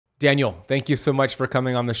Daniel, thank you so much for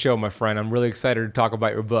coming on the show, my friend. I'm really excited to talk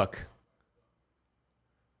about your book.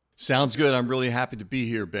 Sounds good. I'm really happy to be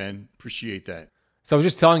here, Ben. Appreciate that. So I was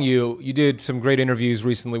just telling you, you did some great interviews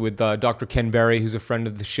recently with Dr. Ken Berry, who's a friend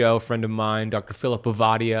of the show, friend of mine, Dr. Philip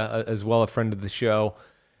Bavadia, as well, a friend of the show.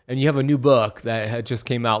 And you have a new book that had just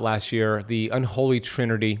came out last year, The Unholy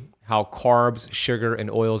Trinity, How Carbs, Sugar,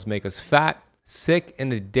 and Oils Make Us Fat, Sick,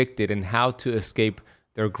 and Addicted, and How to Escape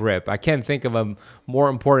Their Grip. I can't think of a more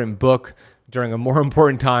important book during a more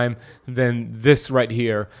important time than this right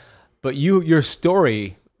here. But your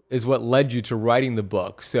story is what led you to writing the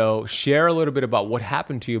book. So share a little bit about what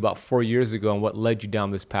happened to you about 4 years ago and what led you down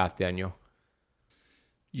this path, Daniel.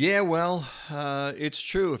 Yeah, well, it's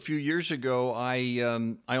true. A few years ago, I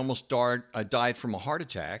almost died from a heart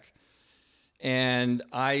attack, and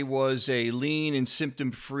I was a lean and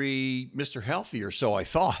symptom-free Mr. Healthy, or so I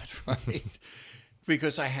thought, right?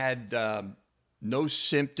 Because I had no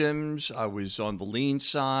symptoms. I was on the lean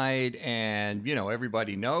side, and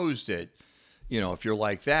everybody knows that if you're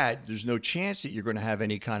like that, there's no chance that you're going to have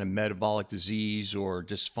any kind of metabolic disease or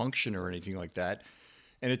dysfunction or anything like that.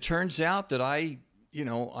 And it turns out that I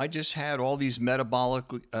just had all these metabolic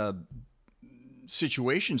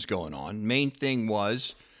situations going on. Main thing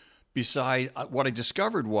was, what I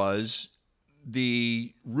discovered was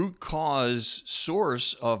the root cause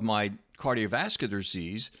source of my cardiovascular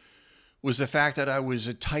disease was the fact that I was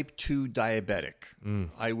a type 2 diabetic.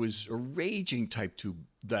 I was a raging type 2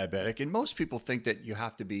 diabetic, and most people think that you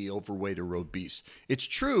have to be overweight or obese. It's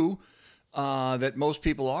true that most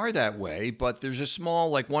people are that way, but there's a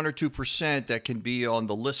small, like 1 or 2% that can be on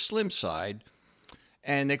the slim side,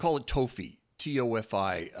 and they call it TOFI,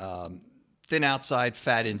 T-O-F-I, thin outside,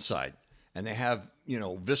 fat inside. And they have,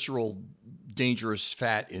 visceral, dangerous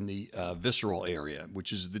fat in the visceral area,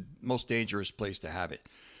 which is the most dangerous place to have it.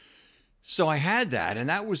 So I had that, and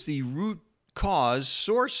that was the root cause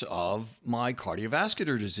source of my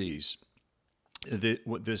cardiovascular disease.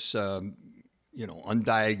 This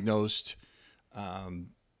undiagnosed,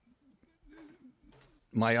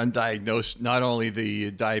 my undiagnosed, not only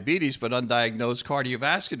the diabetes, but undiagnosed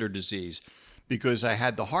cardiovascular disease, because I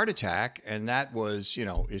had the heart attack, and that was,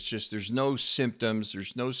 it's just, there's no symptoms,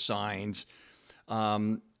 there's no signs.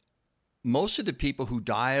 Most of the people who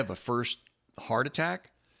die of a first heart attack,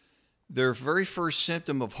 their very first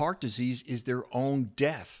symptom of heart disease is their own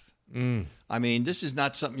death. I mean, this is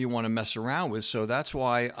not something you want to mess around with. So that's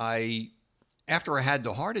why after I had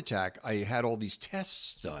the heart attack, I had all these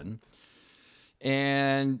tests done.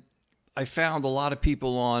 And I found a lot of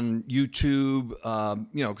people on YouTube,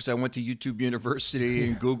 because I went to YouTube University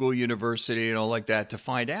and Google University and all like that to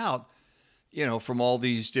find out, from all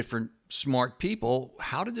these different smart people,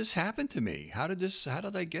 how did this happen to me? How did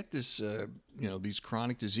I get this, these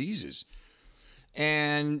chronic diseases?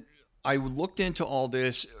 And I looked into all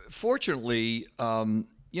this. Fortunately, I'm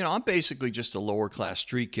basically just a lower class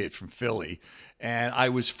street kid from Philly. And I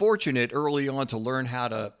was fortunate early on to learn how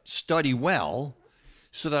to study well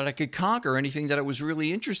so that I could conquer anything that I was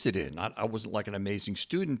really interested in. I wasn't like an amazing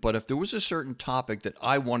student, but if there was a certain topic that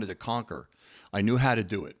I wanted to conquer, I knew how to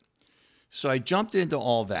do it. So I jumped into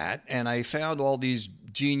all that, and I found all these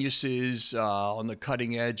geniuses on the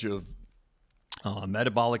cutting edge of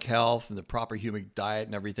metabolic health and the proper human diet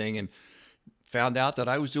and everything, and found out that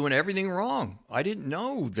I was doing everything wrong. I didn't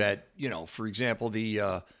know that, for example,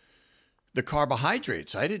 the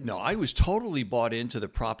carbohydrates. I didn't know. I was totally bought into the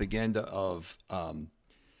propaganda of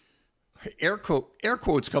air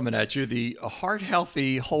quotes coming at you, the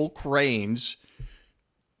heart-healthy whole grains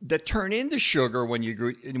that turn into sugar when you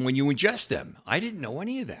ingest them. I didn't know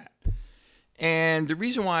any of that. And the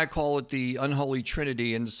reason why I call it the Unholy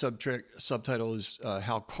Trinity, and the subtitle is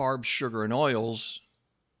How Carbs, Sugar, and Oils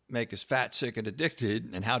Make Us Fat, Sick, and Addicted,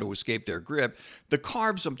 and How to Escape Their Grip. The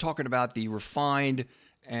carbs, I'm talking about the refined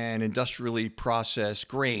and industrially processed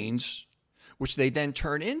grains, which they then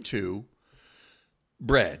turn into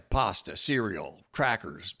bread, pasta, cereal,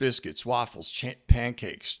 crackers, biscuits, waffles,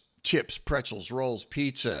 pancakes, chips, pretzels, rolls,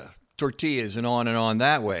 pizza, tortillas, and on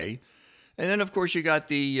that way. And then, of course, you got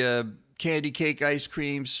the candy cake, ice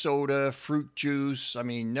cream, soda, fruit juice. I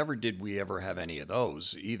mean, never did we ever have any of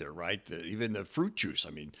those either, right? Even the fruit juice.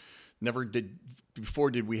 I mean, never did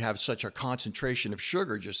we have such a concentration of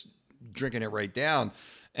sugar, just drinking it right down.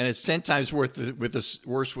 And it's 10 times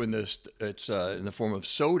worse when it's in the form of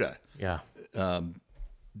soda. Yeah.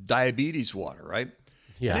 Diabetes water, right?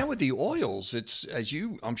 Yeah. And then with the oils, it's,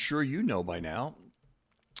 I'm sure you know by now,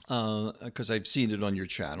 because I've seen it on your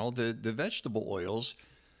channel, the vegetable oils,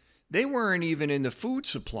 they weren't even in the food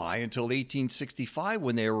supply until 1865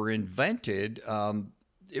 when they were invented.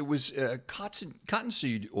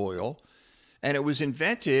 cottonseed oil, and it was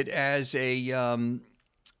invented as a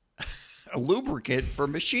lubricant for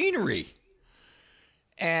machinery.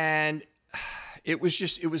 And it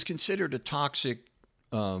was considered a toxic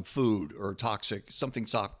food, or something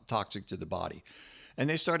toxic to the body. And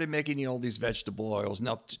they started making all these vegetable oils.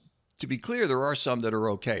 Now, to be clear, there are some that are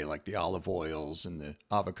okay, like the olive oils and the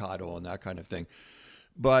avocado and that kind of thing.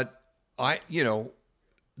 But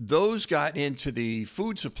those got into the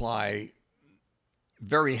food supply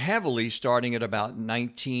very heavily starting at about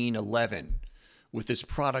 1911 with this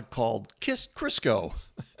product called Crisco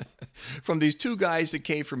from these two guys that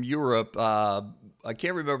came from Europe. I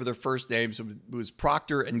can't remember their first names. It was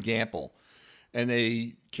Procter and Gamble. And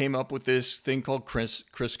they came up with this thing called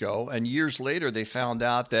Crisco. And years later, they found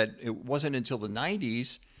out that it wasn't until the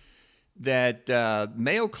 90s that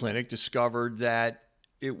Mayo Clinic discovered that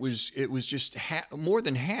it was just more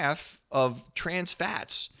than half of trans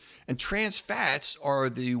fats. And trans fats are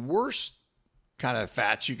the worst kind of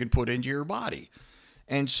fats you can put into your body.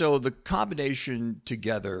 And so the combination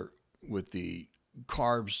together with the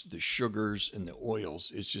carbs, the sugars, and the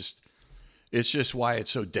oils, it's just why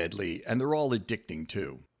it's so deadly. And they're all addicting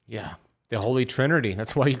too. Yeah, the Holy Trinity.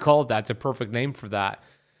 That's why you call it that. It's a perfect name for that.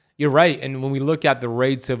 You're right. And when we look at the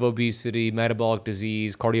rates of obesity, metabolic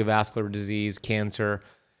disease, cardiovascular disease, cancer,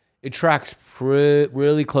 it tracks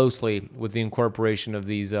really closely with the incorporation of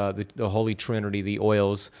these, the Holy Trinity, the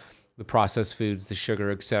oils, the processed foods, the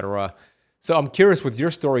sugar, etc. So I'm curious with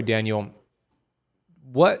your story, Daniel,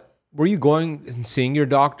 what were you going and seeing your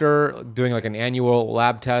doctor, doing like an annual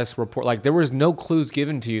lab test report? Like there was no clues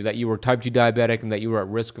given to you that you were type 2 diabetic and that you were at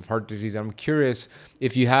risk of heart disease. I'm curious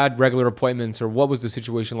if you had regular appointments or what was the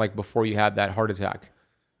situation like before you had that heart attack?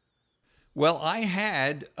 Well, I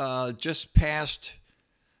had just passed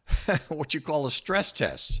what you call a stress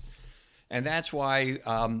test. And that's why,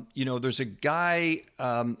 there's a guy,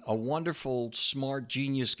 a wonderful, smart,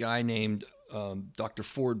 genius guy named Dr.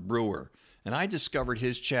 Ford Brewer. And I discovered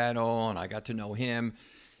his channel and I got to know him.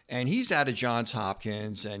 And he's out of Johns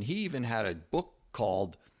Hopkins. And he even had a book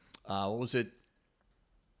called,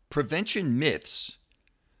 Prevention Myths.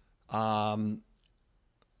 Why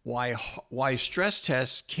stress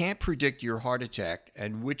tests can't predict your heart attack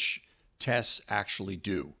and which tests actually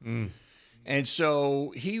do. And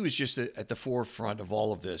so he was just at the forefront of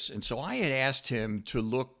all of this. And so I had asked him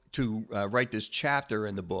to write this chapter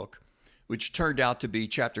in the book, which turned out to be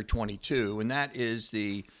chapter 22. And that is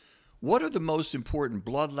what are the most important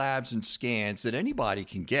blood labs and scans that anybody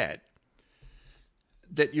can get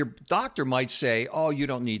that your doctor might say, oh, you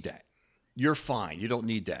don't need that. You're fine. You don't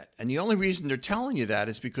need that. And the only reason they're telling you that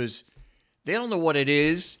is because they don't know what it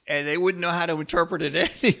is, and they wouldn't know how to interpret it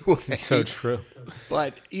anyway. So true.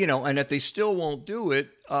 But, and if they still won't do it,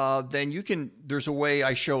 then there's a way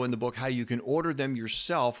I show in the book how you can order them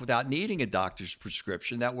yourself without needing a doctor's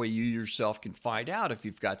prescription. That way you yourself can find out if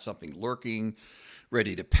you've got something lurking,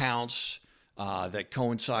 ready to pounce, that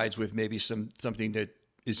coincides with maybe something that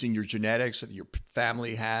is in your genetics that your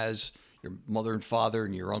family has, your mother and father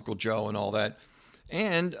and your Uncle Joe and all that.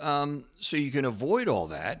 And so you can avoid all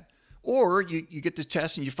that. Or you get the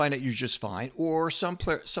test and you find out you're just fine, or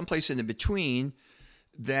someplace in between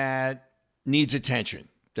that needs attention,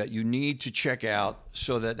 that you need to check out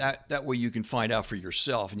so that way you can find out for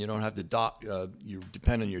yourself and you don't have to you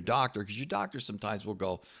depend on your doctor, because your doctor sometimes will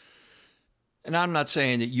go, and I'm not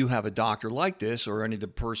saying that you have a doctor like this or any of the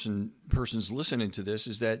persons listening to this,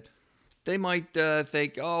 is that they might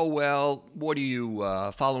think, oh, well, what are you,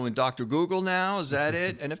 following Dr. Google now? Is that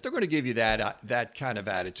it? And if they're going to give you that kind of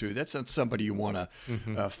attitude, that's not somebody you want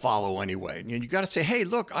to follow anyway. And you got to say, hey,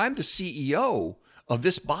 look, I'm the CEO of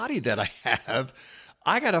this body that I have.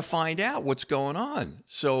 I got to find out what's going on.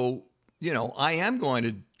 So, I am going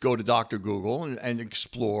to go to Dr. Google and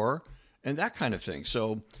explore and that kind of thing.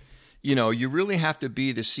 So, you really have to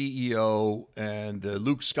be the CEO and the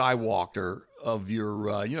Luke Skywalker of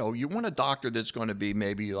your, you want a doctor that's going to be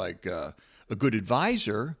maybe like a good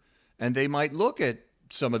advisor, and they might look at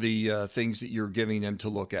some of the things that you're giving them to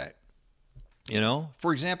look at.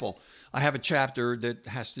 For example, I have a chapter that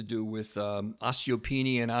has to do with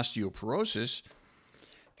osteopenia and osteoporosis,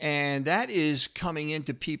 and that is coming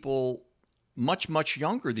into people much, much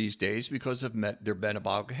younger these days because of their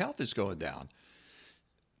metabolic health is going down.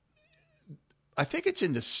 I think it's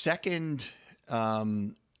in the second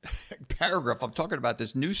paragraph. I'm talking about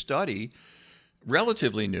this new study,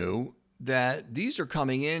 relatively new, that these are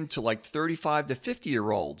coming in to like 35 to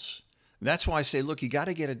 50-year-olds. That's why I say, look, you got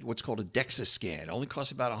to get what's called a DEXA scan. It only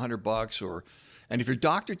costs about $100, and if your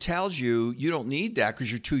doctor tells you you don't need that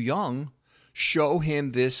because you're too young, show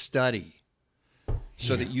him this study.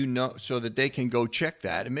 so that you know, so that they can go check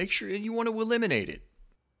that and make sure, and you want to eliminate it.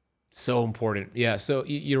 So important. Yeah. So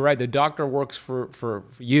you're right. The doctor works for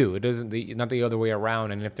you. It doesn't, not the other way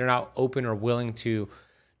around. And if they're not open or willing to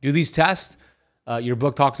do these tests, your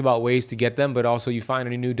book talks about ways to get them, but also you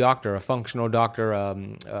find a new doctor, a functional doctor, a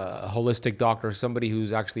holistic doctor, somebody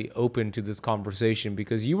who's actually open to this conversation,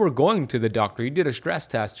 because you were going to the doctor. You did a stress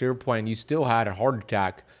test, to your point, and you still had a heart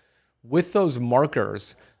attack. With those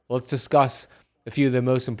markers, let's discuss a few of the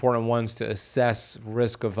most important ones to assess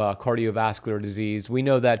risk of cardiovascular disease. We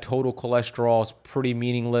know that total cholesterol is pretty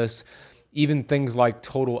meaningless. Even things like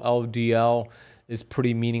total LDL is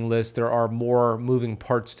pretty meaningless. There are more moving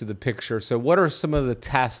parts to the picture. So what are some of the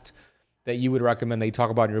tests that you would recommend that you talk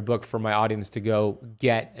about in your book for my audience to go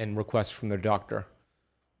get and request from their doctor?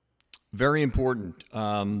 Very important.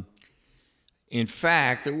 In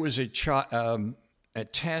fact, there was a test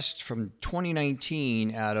from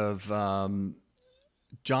 2019 out of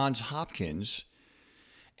Johns Hopkins.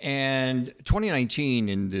 And 2019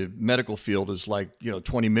 in the medical field is like,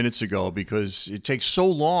 20 minutes ago, because it takes so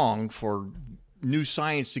long for new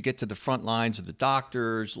science to get to the front lines of the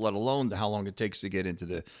doctors, let alone how long it takes to get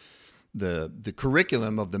into the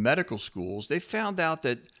curriculum of the medical schools. They found out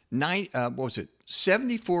that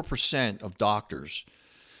 74% of doctors,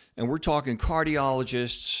 and we're talking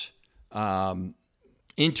cardiologists,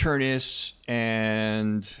 internists,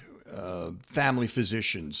 and family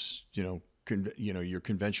physicians, your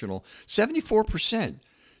conventional, 74%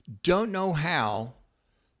 don't know how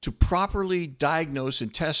to properly diagnose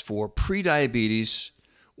and test for prediabetes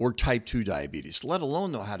or type 2 diabetes, let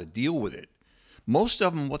alone know how to deal with it. Most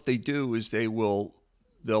of them, what they do is they will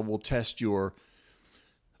test your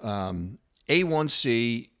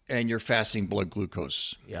A1C and your fasting blood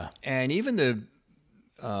glucose. Yeah. And even the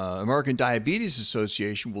American Diabetes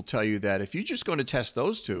Association will tell you that if you're just going to test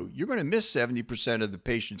those two, you're going to miss 70% of the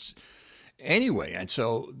patients anyway. And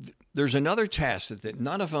so there's another test that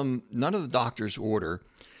none of the doctors order.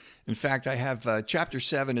 In fact, I have chapter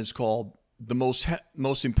 7 is called the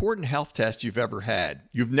most important health test you've never had.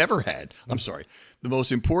 I'm sorry. The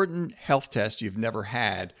most important health test you've never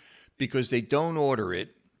had, because they don't order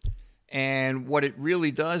it. And what it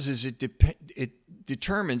really does is it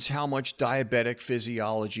determines how much diabetic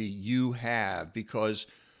physiology you have, because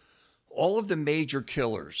all of the major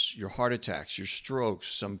killers, your heart attacks, your strokes,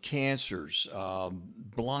 some cancers,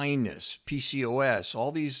 blindness, PCOS,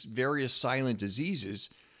 all these various silent diseases,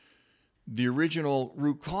 the original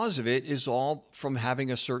root cause of it is all from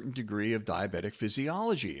having a certain degree of diabetic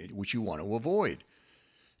physiology, which you want to avoid.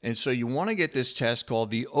 And so you want to get this test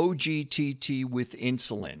called the OGTT with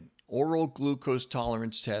insulin, oral glucose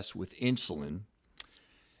tolerance test with insulin.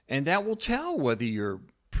 And that will tell whether you're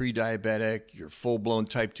pre-diabetic, you're full-blown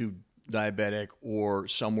type 2 diabetic, or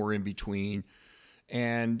somewhere in between.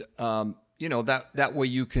 And, that way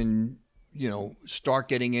you can, start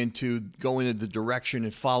going into the direction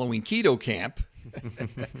and following keto camp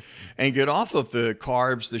and get off of the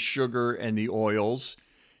carbs, the sugar, and the oils,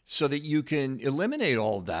 so that you can eliminate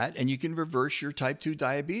all of that and you can reverse your type 2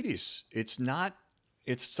 diabetes. It's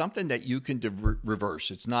something that you can reverse.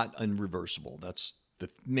 It's not unreversible. That's the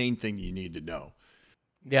main thing you need to know.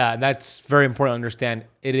 Yeah, that's very important to understand.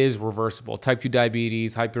 It is reversible. Type 2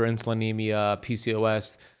 diabetes, hyperinsulinemia,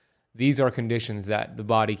 PCOS, these are conditions that the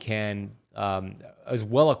body can is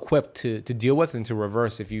well equipped to deal with and to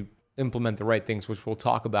reverse if you implement the right things, which we'll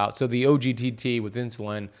talk about. So the OGTT with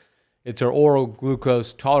insulin, it's our oral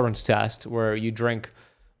glucose tolerance test, where you drink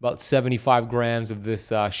about 75 grams of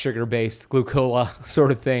this sugar-based glucola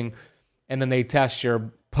sort of thing, and then they test your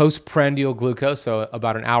postprandial glucose, so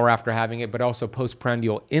about an hour after having it, but also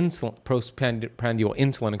postprandial insulin,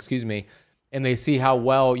 and they see how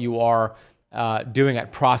well you are doing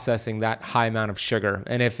at processing that high amount of sugar.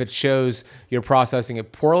 And if it shows you're processing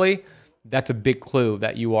it poorly, that's a big clue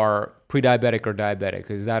that you are pre-diabetic or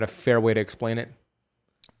diabetic. Is that a fair way to explain it?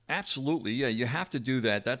 Absolutely. Yeah, you have to do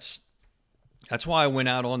that. That's why I went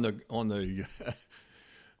out on the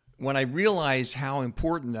when I realized how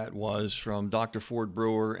important that was from Dr. Ford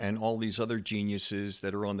Brewer and all these other geniuses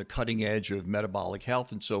that are on the cutting edge of metabolic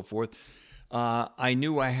health and so forth, I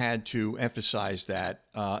knew I had to emphasize that,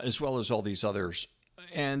 as well as all these others.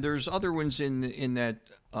 And there's other ones in that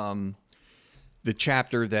the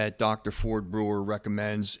chapter that Dr. Ford Brewer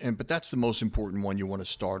recommends, but that's the most important one you want to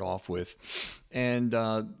start off with. And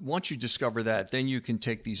once you discover that, then you can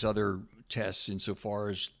take these other tests insofar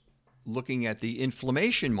as looking at the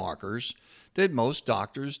inflammation markers that most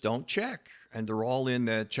doctors don't check. And they're all in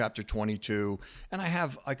that chapter 22. And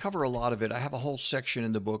I cover a lot of it. I have a whole section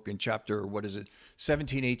in the book in chapter,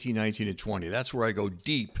 17, 18, 19, and 20. That's where I go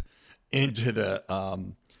deep into the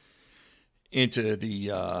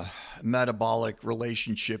metabolic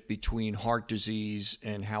relationship between heart disease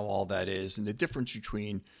and how all that is, and the difference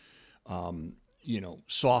between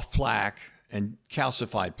soft plaque and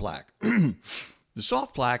calcified plaque. The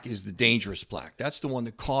soft plaque is the dangerous plaque. That's the one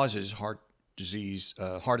that causes heart disease,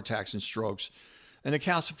 heart attacks and strokes. And the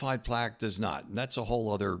calcified plaque does not. And that's a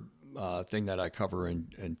whole other thing that I cover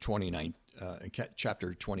in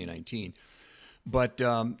chapter 2019. But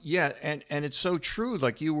and it's so true.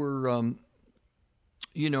 Like you were,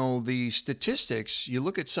 the statistics, you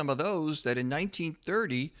look at some of those, that in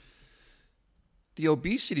 1930, the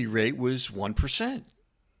obesity rate was 1%.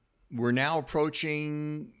 We're now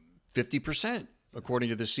approaching 50%, according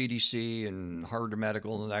to the CDC and Harvard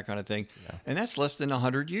Medical and that kind of thing. Yeah. And that's less than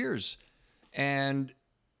 100 years. And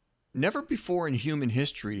never before in human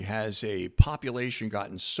history has a population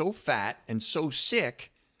gotten so fat and so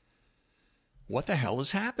sick. What the hell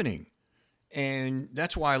is happening? And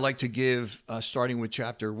that's why I like to give, starting with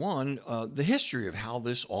chapter 1, the history of how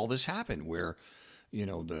all this happened, where,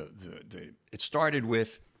 it started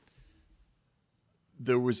with,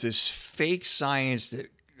 there was this fake science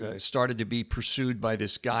that started to be pursued by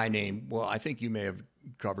this guy named, well, I think you may have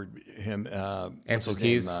covered him. Ansel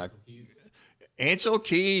Keys. Ansel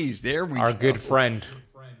Keys. There we go. Our good friend.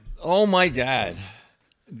 Oh my God.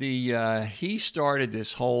 He started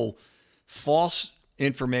this whole false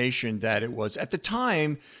information that it was at the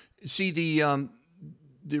time. See, the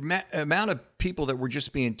amount of people that were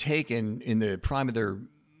just being taken in the prime of their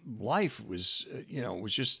life was,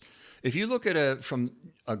 was just, if you look at from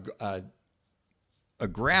a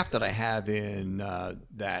graph that I have in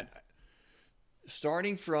that,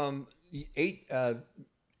 starting from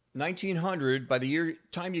 1900, by the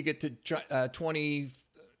time you get to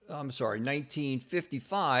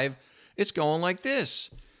 1955, it's going like this.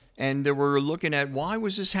 And they were looking at, why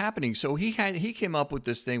was this happening? So he came up with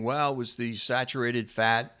this thing. Well, it was the saturated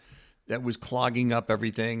fat that was clogging up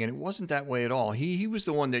everything, and it wasn't that way at all. He was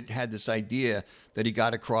the one that had this idea that he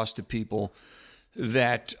got across to people,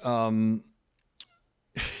 that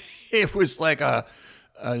it was like a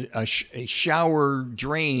shower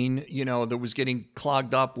drain, that was getting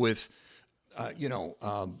clogged up with, all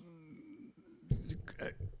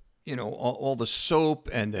the soap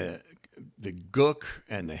and the gook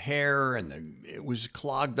and the hair, and it was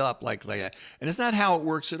clogged up like that. And it's not how it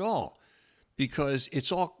works at all, because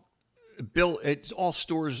it's all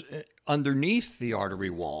stores underneath the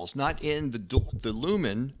artery walls, not in the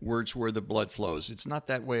lumen, where it's where the blood flows. It's not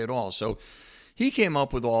that way at all. So he came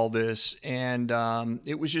up with all this, and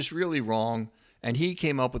it was just really wrong. And he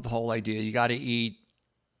came up with the whole idea: you got to eat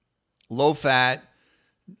low fat,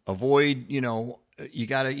 avoid, you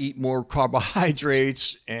got to eat more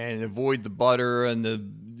carbohydrates and avoid the butter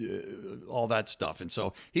and all that stuff. And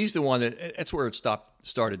so he's the one that's where it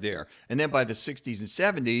started there. And then by the 60s and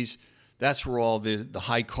 70s, that's where all the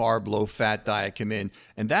high carb, low fat diet came in.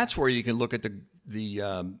 And that's where you can look at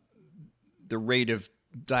the rate of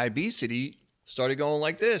diabetes started going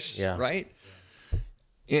like this, right? Yeah.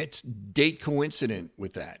 It's date coincident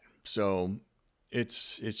with that. So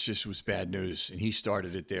it's just was bad news. And he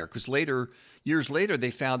started it there, because years later,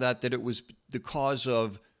 they found out that it was the cause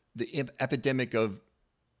of the epidemic of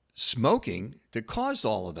smoking that caused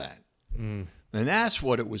all of that. Mm. And that's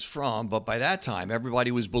what it was from. But by that time,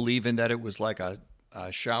 everybody was believing that it was like a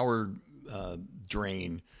shower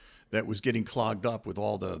drain that was getting clogged up with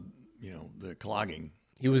all the clogging.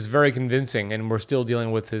 He was very convincing, and we're still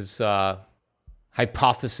dealing with his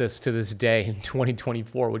hypothesis to this day in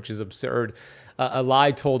 2024, which is absurd. A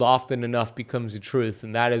lie told often enough becomes the truth,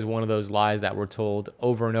 and that is one of those lies that we're told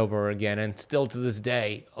over and over again. And still to this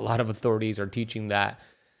day, a lot of authorities are teaching that.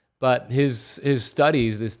 But his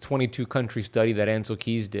studies, this 22-country study that Ansel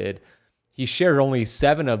Keys did, he shared only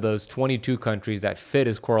 7 of those 22 countries that fit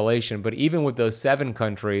his correlation. But even with those 7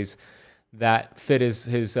 countries that fit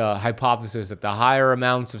his hypothesis that the higher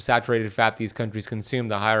amounts of saturated fat these countries consume,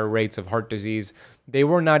 the higher rates of heart disease, they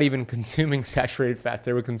were not even consuming saturated fats.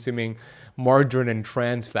 They were consuming margarine and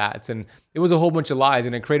trans fats. And it was a whole bunch of lies,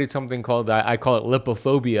 and it created something called, I call it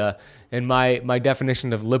lipophobia. And my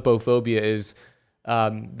definition of lipophobia is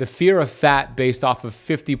the fear of fat based off of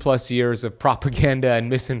 50 plus years of propaganda and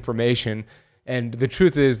misinformation. And the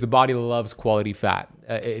truth is, the body loves quality fat.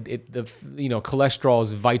 Cholesterol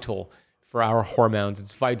is vital for our hormones.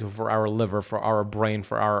 It's vital for our liver, for our brain,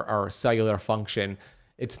 for our cellular function.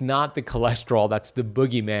 It's not the cholesterol that's the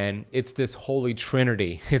boogeyman. It's this holy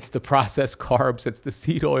trinity. It's the processed carbs. It's the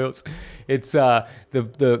seed oils. It's the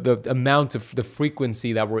amount of the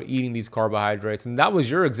frequency that we're eating these carbohydrates. And that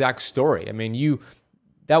was your exact story. I mean,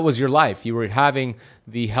 that was your life. You were having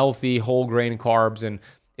the healthy whole grain carbs, and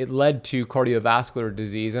it led to cardiovascular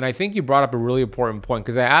disease. And I think you brought up a really important point,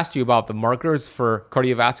 because I asked you about the markers for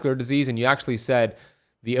cardiovascular disease, and you actually said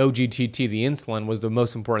the OGTT, the insulin, was the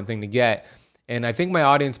most important thing to get. And I think my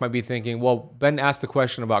audience might be thinking, well, Ben asked the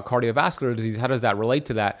question about cardiovascular disease. How does that relate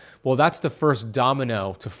to that? Well, that's the first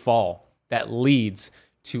domino to fall that leads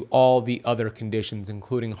to all the other conditions,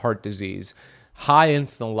 including heart disease, high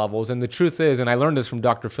insulin levels. And the truth is, and I learned this from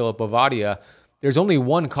Dr. Philip Ovadia, there's only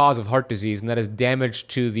one cause of heart disease, and that is damage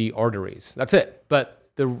to the arteries. That's it. But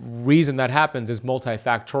the reason that happens is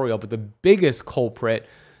multifactorial. But the biggest culprit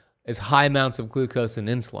is high amounts of glucose and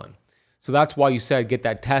insulin. So that's why you said get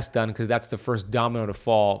that test done, because that's the first domino to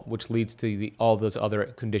fall, which leads to all those other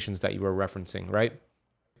conditions that you were referencing, right?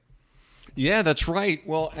 Yeah, that's right.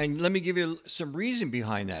 Well, and let me give you some reason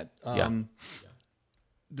behind that.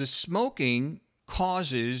 The smoking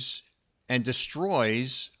causes and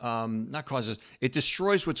destroys, it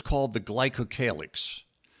destroys what's called the glycocalyx.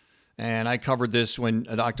 And I covered this when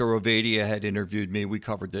Dr. Ovadia had interviewed me. We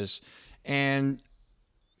covered this. And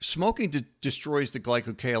smoking destroys the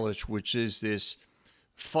glycocalyx, which is this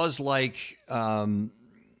fuzz-like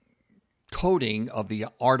coating of the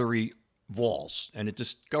artery walls, and it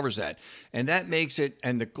discovers that. And that makes it,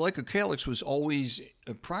 and the glycocalyx was always,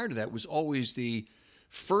 prior to that, was always the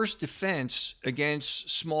first defense against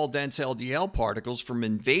small, dense LDL particles from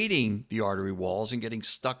invading the artery walls and getting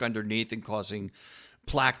stuck underneath and causing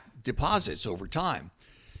plaque deposits over time.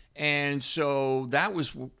 And so that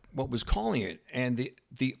was what was calling it. And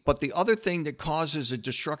but the other thing that causes a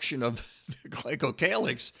destruction of the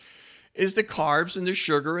glycocalyx is the carbs and the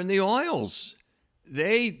sugar and the oils.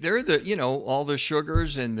 They're the, all the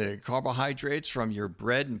sugars and the carbohydrates from your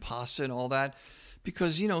bread and pasta and all that.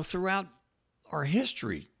 Because, throughout our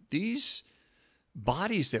history, these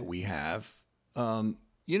bodies that we have,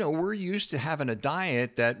 we're used to having a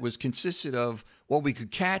diet that was consisted of what we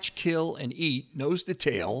could catch, kill, and eat, nose to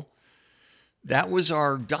tail. That was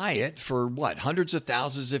our diet for hundreds of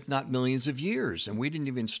thousands, if not millions of years. And we didn't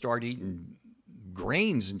even start eating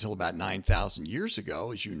grains until about 9,000 years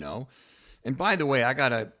ago, as you know. And by the way, I got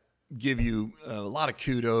to give you a lot of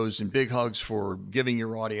kudos and big hugs for giving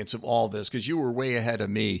your audience of all this, because you were way ahead of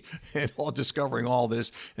me in all discovering all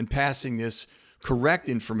this and passing this correct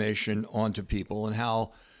information on to people, and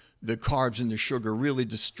how the carbs and the sugar really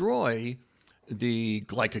destroy the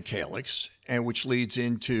glycocalyx, and which leads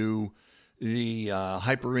into the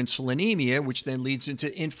hyperinsulinemia, which then leads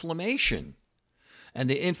into inflammation. And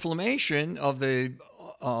the inflammation of the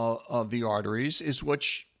arteries is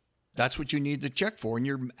that's what you need to check for. And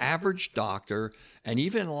your average doctor and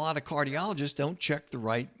even a lot of cardiologists don't check the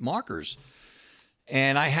right markers.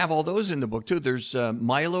 And I have all those in the book too. There's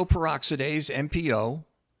myeloperoxidase, MPO,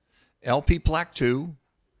 LP plaque 2.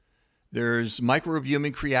 There's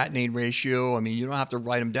microalbumin creatinine ratio. I mean, you don't have to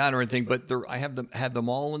write them down or anything, but I have them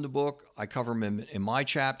all in the book. I cover them in my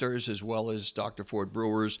chapters, as well as Dr. Ford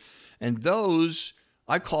Brewer's. And those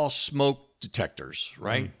I call smoke detectors,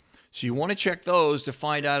 right? Mm. So you want to check those to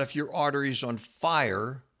find out if your artery's on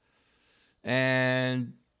fire,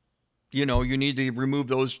 and you need to remove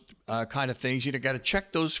those kind of things. You got to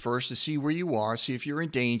check those first to see where you are, see if you're in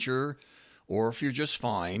danger or if you're just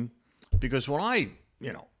fine. Because when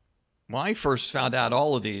I first found out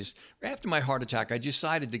all of these, after my heart attack, I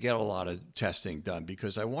decided to get a lot of testing done,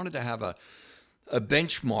 because I wanted to have a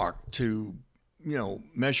benchmark to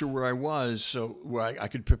measure where I was, so where I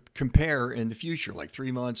could compare in the future, like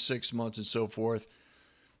 3 months, 6 months, and so forth,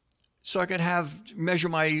 so I could measure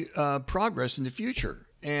my progress in the future.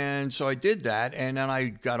 And so I did that, and then I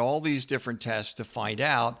got all these different tests to find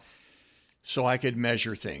out, so I could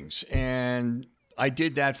measure things. And I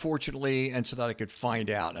did that, fortunately, and so that I could find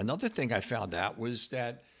out. Another thing I found out was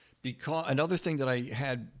that another thing that I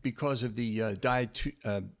had because of the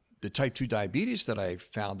the type 2 diabetes that I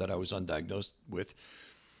found that I was undiagnosed with,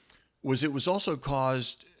 was it was also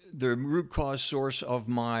the root cause source of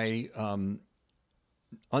my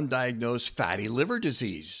undiagnosed fatty liver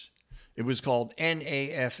disease. It was called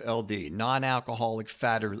NAFLD, non-alcoholic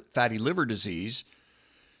fatty liver disease.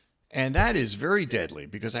 And that is very deadly,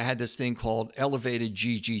 because I had this thing called elevated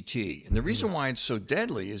GGT. And the reason why it's so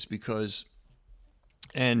deadly is because,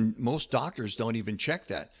 and most doctors don't even check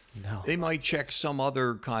that. No. They might check some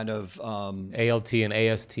other kind of ALT and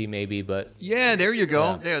AST maybe, but yeah, there you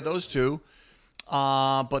go. Yeah, those two.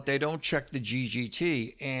 But they don't check the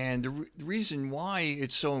GGT. And the reason why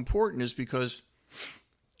it's so important is because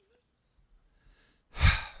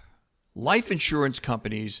life insurance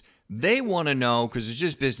companies, They want to know, because it's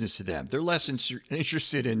just business to them. They're less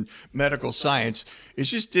interested in medical science. It's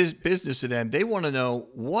just business to them. They want to know,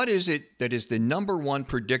 what is it that is the number one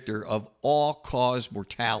predictor of all-cause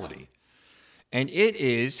mortality? And it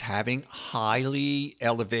is having highly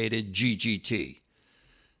elevated GGT.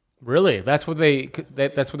 Really? That's what they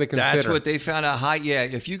consider. That's what they found out. Yeah,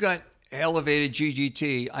 if you got elevated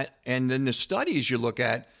GGT, and then the studies you look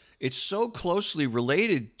at, it's so closely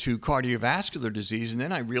related to cardiovascular disease. And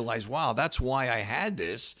then I realized, wow, that's why I had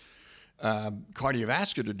this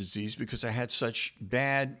cardiovascular disease, because I had such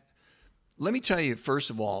bad. Let me tell you,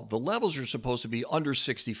 first of all, the levels are supposed to be under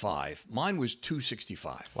 65. Mine was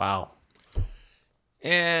 265. Wow.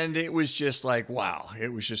 And it was just like, wow,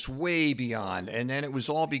 it was just way beyond. And then it was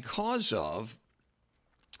all because of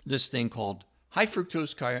this thing called high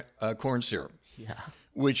fructose corn syrup. Yeah.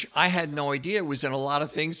 Which I had no idea was in a lot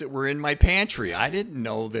of things that were in my pantry. I didn't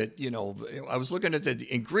know that, I was looking at the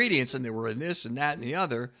ingredients and they were in this and that and the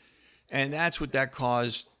other. And that's what that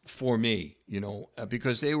caused for me,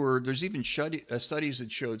 because there's even studies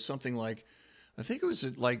that showed something like, I think it was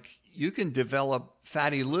like you can develop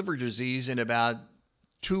fatty liver disease in about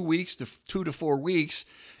 2 to 4 weeks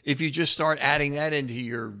if you just start adding that into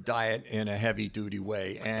your diet in a heavy duty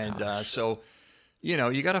way. And so,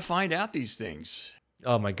 you got to find out these things.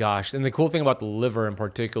 Oh my gosh. And the cool thing about the liver in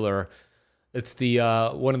particular, it's the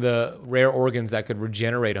one of the rare organs that could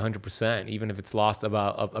regenerate 100%, even if it's lost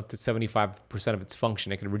about up to 75% of its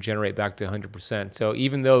function, it can regenerate back to 100%. So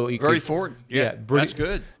even though you very forward. Yeah, that's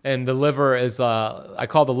good. And the liver is, I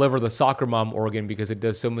call the liver the soccer mom organ because it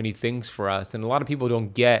does so many things for us. And a lot of people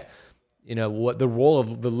don't get, what the role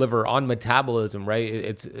of the liver on metabolism,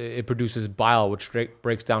 right? It produces bile, which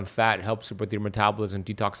breaks down fat. It helps with your metabolism,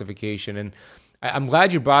 detoxification. And I'm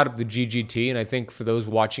glad you brought up the GGT, and I think for those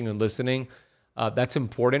watching and listening, that's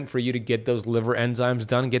important for you to get those liver enzymes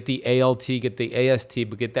done. Get the ALT, get the AST,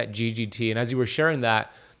 but get that GGT. And as you were sharing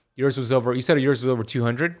that, you said yours was over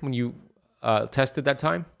 200 when you tested that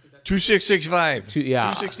time? 2665. Yeah.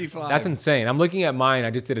 265. That's insane. I'm looking at mine. I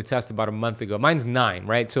just did a test about a month ago. Mine's 9,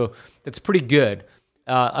 right? So that's pretty good.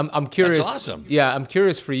 I'm curious. That's awesome. Yeah, I'm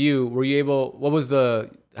curious for you. Were you able,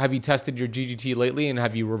 have you tested your GGT lately, and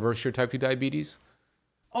have you reversed your type 2 diabetes?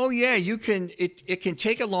 Oh yeah, you can. It can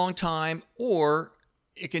take a long time, or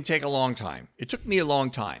it can take a long time. It took me a long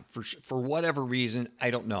time for whatever reason.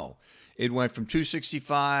 I don't know. It went from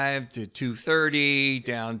 265 to 230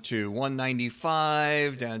 down to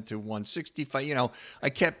 195 down to 165. I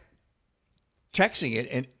kept testing it,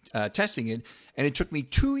 and it took me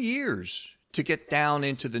 2 years to get down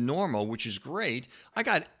into the normal, which is great. I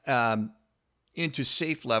got into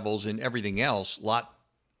safe levels and everything else a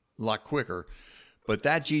lot quicker. But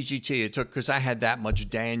that GGT, it took, because I had that much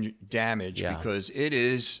damage, because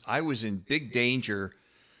I was in big danger,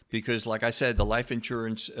 because like I said, the life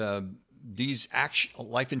insurance, these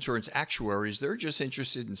life insurance actuaries, they're just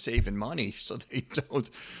interested in saving money, so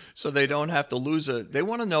they don't have to lose they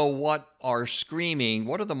want to know what are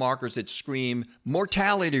the markers that scream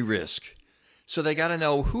mortality risk. So they got to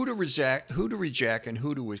know who to reject and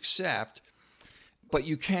who to accept. But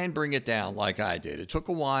you can bring it down like I did. It took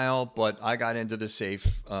a while, but I got into the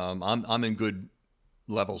safe. I'm in good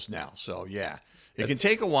levels now. So yeah, it can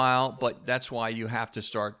take a while, but that's why you have to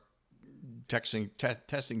start testing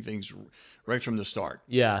things right from the start.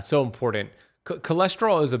 Yeah, so important.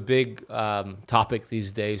 Cholesterol is a big topic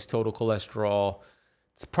these days, total cholesterol.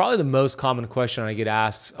 It's probably the most common question I get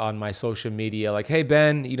asked on my social media. Like, hey,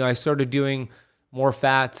 Ben, I started doing more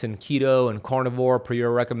fats and keto and carnivore per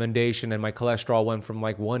your recommendation, and my cholesterol went from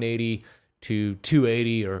like 180 to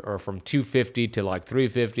 280 or from 250 to like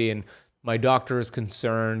 350, and my doctor is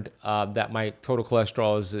concerned that my total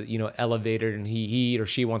cholesterol is elevated, and he or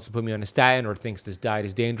she wants to put me on a statin or thinks this diet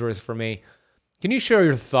is dangerous for me. Can you share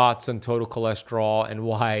your thoughts on total cholesterol and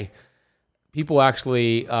why people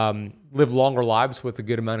actually live longer lives with a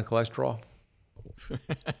good amount of cholesterol?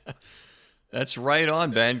 That's right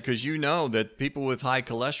on, Ben, because you know that people with high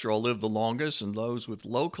cholesterol live the longest, and those with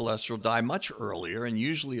low cholesterol die much earlier, and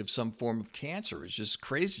usually of some form of cancer. It's just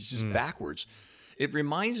crazy. It's just backwards. It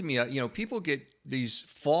reminds me of, people get these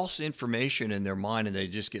false information in their mind and they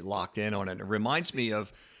just get locked in on it. It reminds me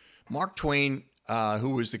of Mark Twain, who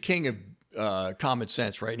was the king of common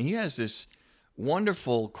sense, right? And he has this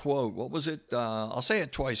wonderful quote. What was it? I'll say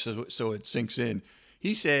it twice so it sinks in.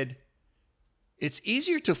 He said, "It's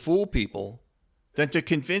easier to fool people than to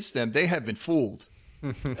convince them they have been fooled."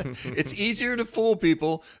 It's easier to fool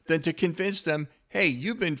people than to convince them, hey,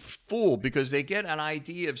 you've been fooled, because they get an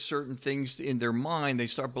idea of certain things in their mind. They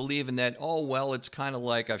start believing that, oh, well, it's kind of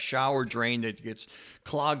like a shower drain that gets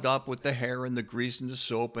clogged up with the hair and the grease and the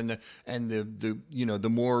soap and the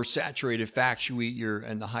more saturated fats you eat,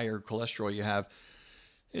 and the higher cholesterol you have.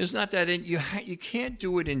 It's not that you can't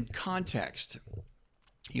do it in context.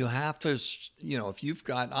 You have to, if you've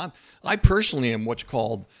got, I personally am what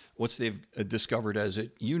they've discovered as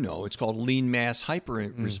it's called lean mass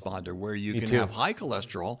hyper-responder, where you can have high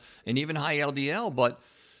cholesterol and even high LDL, but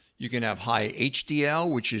you can have high HDL,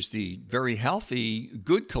 which is the very healthy,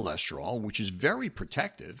 good cholesterol, which is very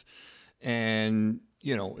protective. And,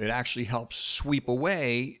 it actually helps sweep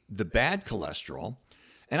away the bad cholesterol.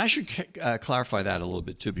 And I should clarify that a little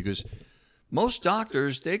bit too, because most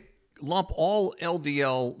doctors, they lump all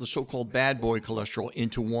LDL, the so-called bad boy cholesterol,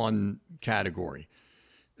 into one category.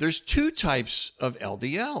 There's two types of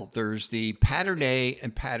LDL. There's the pattern A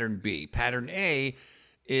and pattern B. Pattern A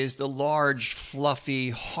is the large, fluffy,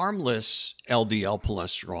 harmless LDL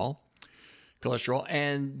cholesterol,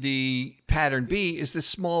 and the pattern B is the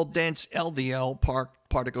small, dense LDL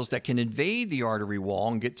particles that can invade the artery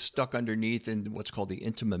wall and get stuck underneath in what's called the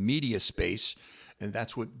intima media space, and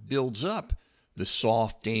that's what builds up the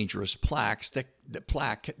soft, dangerous plaque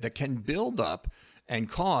that can build up and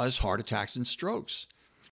cause heart attacks and strokes.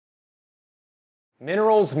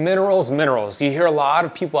 Minerals, minerals, minerals. You hear a lot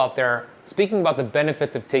of people out there speaking about the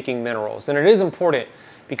benefits of taking minerals, and it is important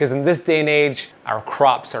because in this day and age, our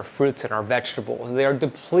crops, our fruits, and our vegetables, they are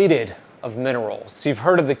depleted of minerals. So you've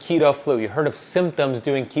heard of the keto flu, you've heard of symptoms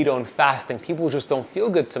doing keto and fasting. People just don't feel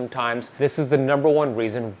good sometimes. This is the number one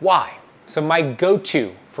reason why. So my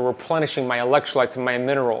go-to for replenishing my electrolytes and my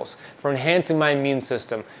minerals, for enhancing my immune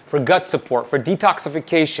system, for gut support, for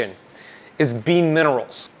detoxification, is Bean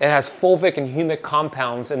Minerals. It has fulvic and humic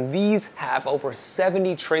compounds, and these have over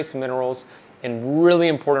 70 trace minerals and really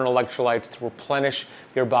important electrolytes to replenish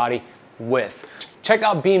your body with. Check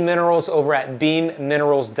out Bean Minerals over at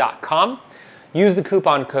beanminerals.com. Use the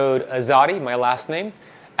coupon code Azadi, my last name,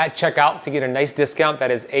 at checkout to get a nice discount.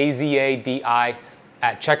 That is AZADI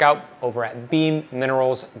at checkout over at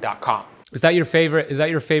beanminerals.com. Is that your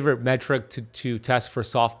favorite metric to test for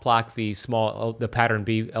soft plaque, the pattern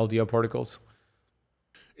B LDL particles?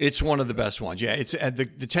 It's one of the best ones. Yeah, it's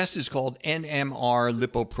the test is called NMR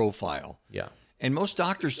lipoprofile. Yeah. And most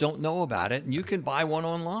doctors don't know about it, and you can buy one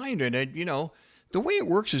online. And the way it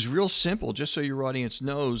works is real simple. Just so your audience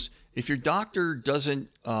knows, if your doctor doesn't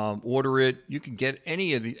order it, you can get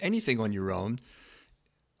anything on your own.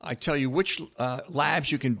 I tell you which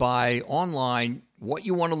labs you can buy online, what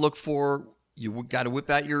you want to look for. You got to whip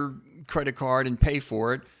out your credit card and pay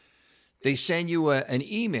for it. They send you an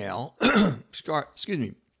email, excuse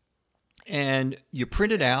me, and you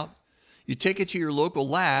print it out. You take it to your local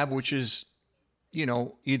lab, which is,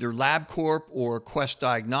 either LabCorp or Quest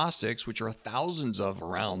Diagnostics, which are thousands of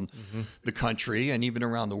around the country and even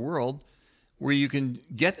around the world, where you can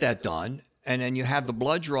get that done. And then you have the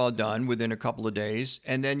blood draw done within a couple of days,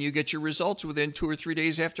 and then you get your results within 2 or 3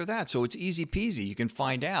 days after that. So it's easy peasy. You can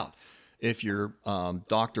find out if your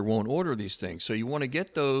doctor won't order these things. So you want to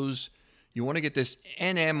get those. You want to get this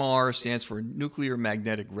NMR, stands for nuclear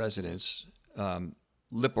magnetic resonance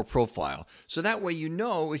lipoprofile. So that way you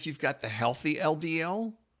know if you've got the healthy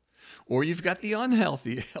LDL or you've got the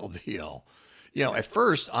unhealthy LDL. At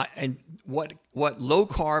first, what low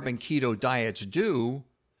carb and keto diets do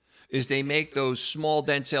is they make those small,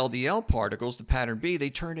 dense LDL particles, the pattern B, they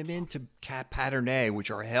turn them into pattern A, which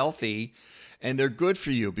are healthy, and they're good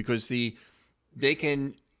for you because they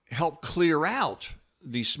can help clear out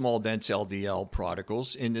these small, dense LDL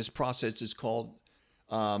particles. In this process, it's called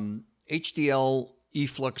HDL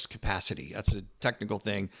efflux capacity. That's a technical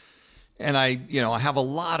thing. And I have a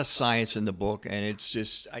lot of science in the book, and it's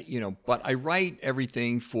just, but I write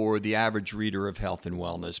everything for the average reader of health and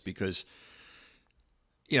wellness because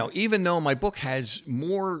even though my book has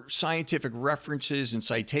more scientific references and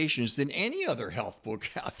citations than any other health book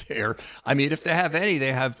out there, I mean, if they have any,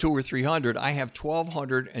 they have 200 or 300. I have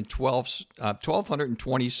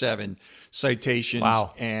 1,227 citations.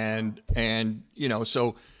 Wow. And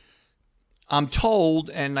so I'm told,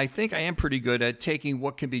 and I think I am pretty good at taking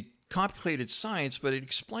what can be complicated science, but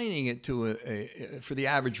explaining it to for the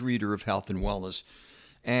average reader of health and wellness.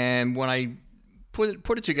 And when I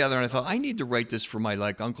put it together, and I thought I need to write this for my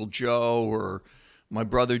Uncle Joe or my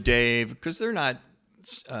brother Dave, because they're not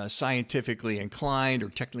scientifically inclined or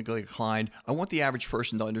technically inclined. I want the average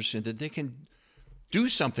person to understand that they can do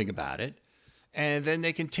something about it And then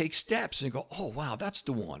they can take steps and go, oh, wow, that's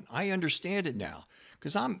the one. I understand it now.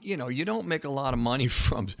 Because you don't make a lot of money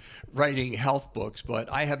from writing health books,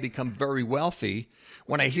 but I have become very wealthy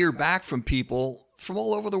when I hear back from people from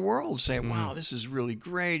all over the world saying, wow, this is really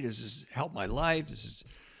great. This has helped my life. This is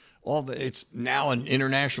it's now an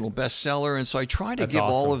international bestseller. And so I try to give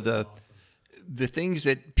all of the things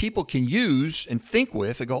that people can use and think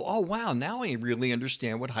with and go, oh, wow, now I really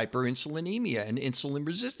understand what hyperinsulinemia and insulin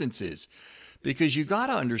resistance is. Because you got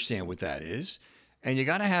to understand what that is. And you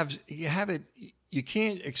got to have it. You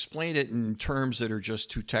can't explain it in terms that are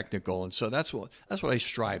just too technical. And so that's what I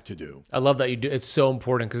strive to do. I love that you do. It's so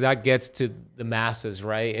important because that gets to the masses,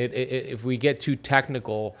 right? If we get too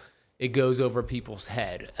technical, it goes over people's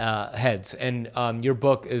heads. And your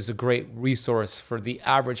book is a great resource for the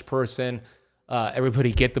average person.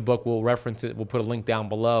 Everybody get the book. We'll reference it. We'll put a link down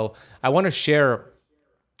below. I want to share,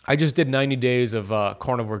 I just did 90 days of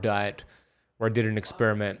carnivore diet where I did an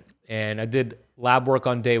experiment. And I did lab work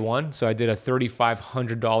on day one. So I did a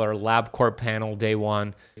 $3,500 LabCorp panel day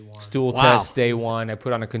one, stool test day one. I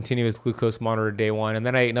put on a continuous glucose monitor day one. And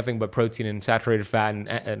then I ate nothing but protein and saturated fat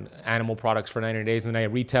and animal products for 90 days. And then I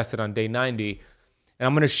retested on day 90. And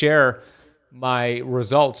I'm going to share my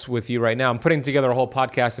results with you right now. I'm putting together a whole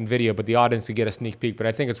podcast and video, but the audience to get a sneak peek. But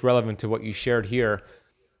I think it's relevant to what you shared here.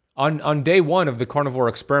 On day one of the carnivore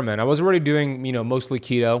experiment, I was already doing, mostly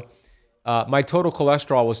keto. My total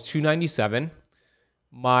cholesterol was 297.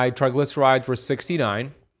 My triglycerides were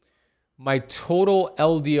 69. My total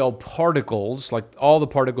LDL particles, like all the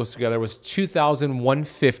particles together, was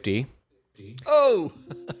 2,150. Oh!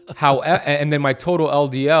 And then my total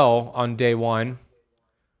LDL on day one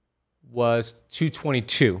was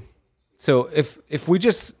 222. So if we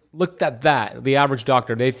just looked at that, the average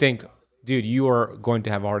doctor, they think, dude, you are going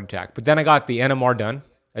to have a heart attack. But then I got the NMR done,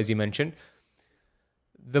 as you mentioned.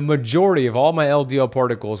 The majority of all my LDL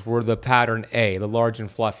particles were the pattern A, the large and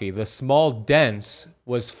fluffy. The small dense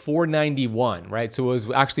was 491, right? So it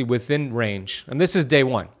was actually within range. And this is day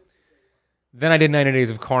one. Then I did 90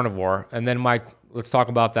 days of carnivore. And then let's talk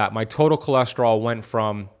about that. My total cholesterol went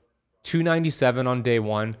from 297 on day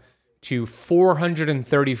one to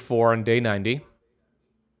 434 on day 90.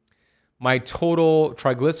 My total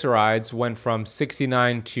triglycerides went from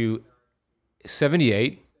 69 to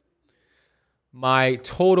 78. My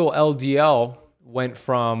total LDL went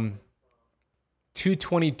from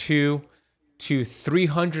 222 to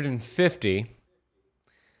 350,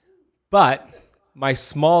 but my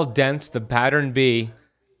small dense, the pattern B,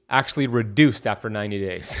 actually reduced after 90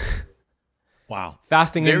 days. Wow.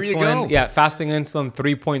 Fasting there insulin, you go. Yeah, fasting insulin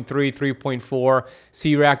 3.3, 3.4,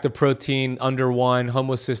 C-reactive protein under 1,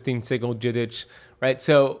 homocysteine single digits, right?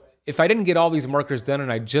 So if I didn't get all these markers done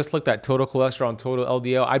and I just looked at total cholesterol and total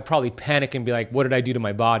LDL, I'd probably panic and be like, what did I do to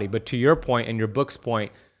my body? But to your point and your book's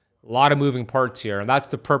point, a lot of moving parts here. And that's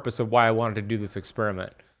the purpose of why I wanted to do this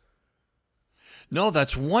experiment. No,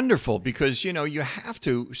 that's wonderful because, you have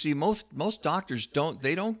to see most doctors don't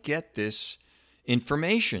get this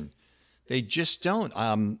information. They just don't.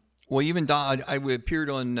 Well, even I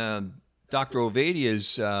appeared on Dr.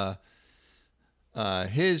 Ovadia's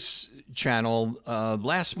his channel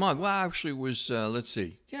last month. Well, actually, it was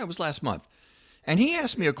it was last month, and he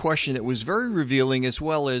asked me a question that was very revealing as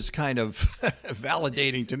well as kind of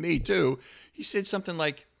validating to me too. He said something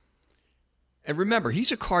like, and remember,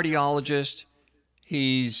 he's a cardiologist.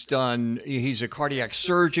 He's a cardiac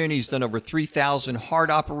surgeon. He's done over 3,000 heart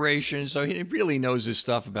operations. So he really knows his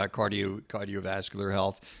stuff about cardiovascular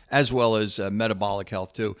health as well as metabolic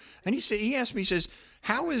health too. And he asked me, he says,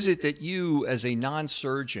 how is it that you as a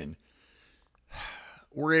non-surgeon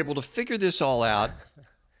were able to figure this all out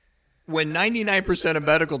when 99% of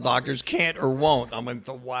medical doctors can't or won't? I'm like,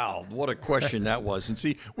 wow, what a question that was. And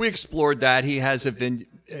see, we explored that. He has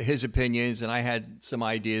his opinions, and I had some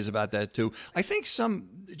ideas about that too. I think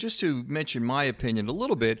just to mention my opinion a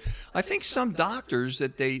little bit, I think some doctors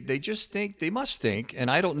that they just think, they must think, and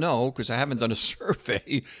I don't know because I haven't done a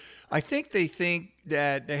survey, I think they think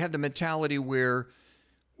that they have the mentality where,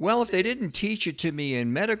 well, if they didn't teach it to me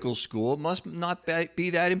in medical school, it must not be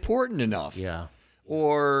that important enough. Yeah.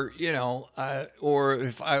 Or, or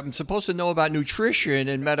if I'm supposed to know about nutrition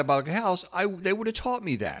and metabolic health, they would have taught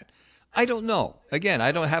me that. I don't know. Again,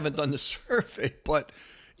 I haven't done the survey, but,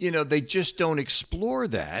 they just don't explore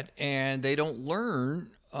that and they don't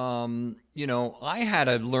learn. I had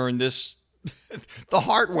to learn this the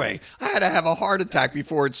hard way. I had to have a heart attack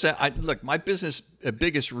before it said, look, my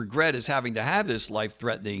biggest regret is having to have this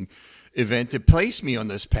life-threatening event to place me on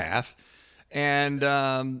this path. And,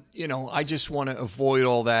 I just want to avoid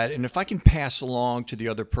all that. And if I can pass along to the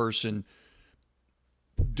other person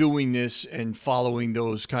doing this and following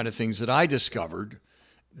those kind of things that I discovered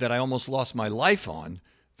that I almost lost my life on,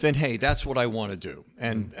 then hey, that's what I want to do.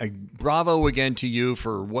 And bravo again to you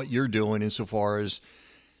for what you're doing insofar as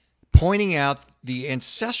pointing out the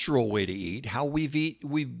ancestral way to eat, how we've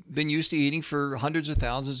been used to eating for hundreds of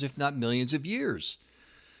thousands, if not millions of years.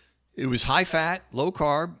 It was high fat, low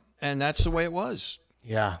carb, and that's the way it was.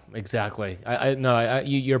 Yeah, exactly.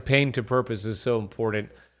 Your pain to purpose is so important.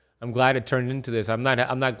 I'm glad it turned into this. I'm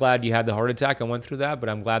not glad you had the heart attack and went through that, but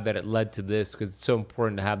I'm glad that it led to this, because it's so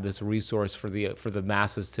important to have this resource for the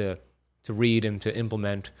masses to read and to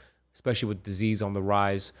implement, especially with disease on the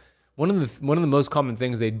rise. One of the most common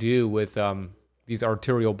things they do with these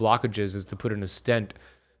arterial blockages is to put in a stent.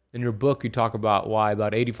 In your book, you talk about why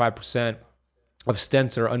about 85% of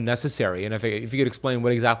stents are unnecessary, and if you could explain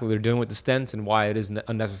what exactly they're doing with the stents and why it is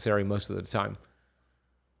unnecessary most of the time.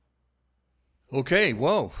 Okay,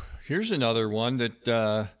 whoa. Here's another one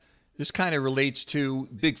that this kind of relates to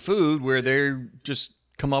big food, where they just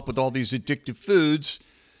come up with all these addictive foods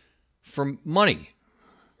for money,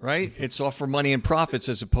 right? It's all for money and profits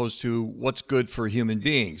as opposed to what's good for human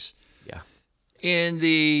beings. Yeah. In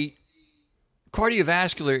the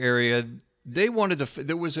cardiovascular area, they wanted to.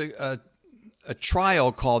 There was a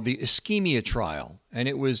trial called the ischemia trial, and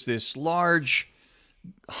it was this large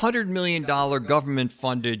 $100 million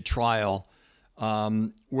government-funded trial.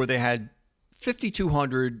 Where they had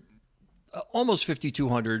 5,200, almost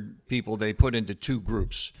 5,200 people they put into two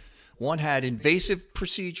groups. One had invasive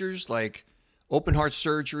procedures like open heart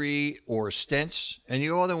surgery or stents, and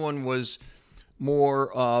the other one was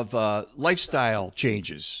more of lifestyle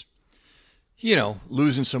changes. You know,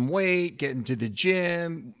 losing some weight, getting to the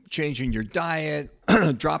gym, changing your diet,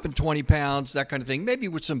 dropping 20 pounds, that kind of thing, maybe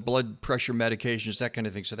with some blood pressure medications, that kind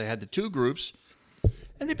of thing. So they had the two groups.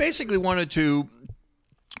 And they basically wanted to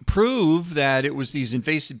prove that it was these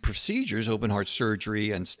invasive procedures, open heart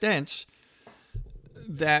surgery and stents,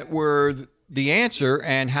 that were the answer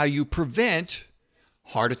and how you prevent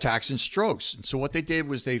heart attacks and strokes. And so what they did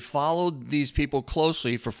was they followed these people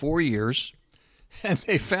closely for 4 years, and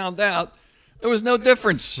they found out there was no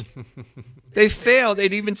difference. They failed.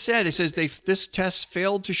 It even said, it says this test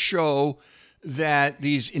failed to show that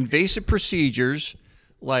these invasive procedures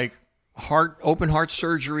like open heart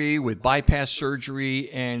surgery with bypass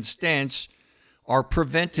surgery and stents are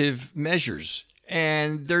preventive measures,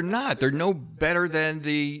 and they're not. They're no better than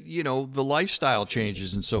the lifestyle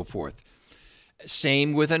changes and so forth.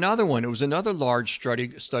 Same with another one. It was another large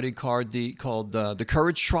study called the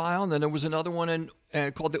Courage trial, and then there was another one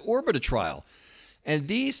called the Orbita trial. And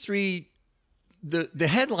these three, the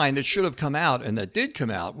headline that should have come out and that did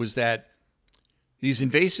come out was that these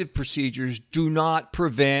invasive procedures do not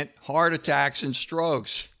prevent heart attacks and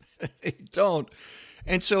strokes. They don't.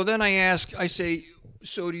 And so then I say,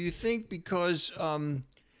 so do you think because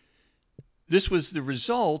this was the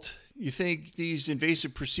result, you think these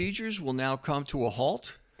invasive procedures will now come to a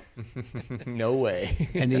halt? No way.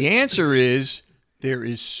 And the answer is there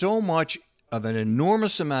is so much of an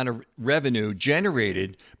enormous amount of revenue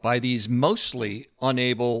generated by these mostly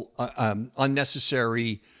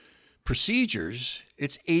unnecessary procedures.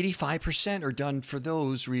 It's 85% are done for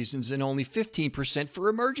those reasons and only 15% for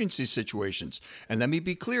emergency situations. And let me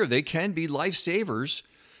be clear, they can be lifesavers.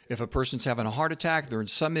 If a person's having a heart attack, they're in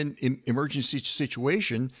some emergency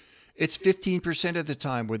situation, it's 15% of the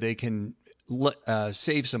time where they can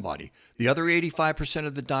save somebody. The other 85%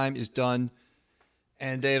 of the time is done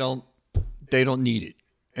and they don't need it.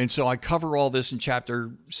 And so I cover all this in chapter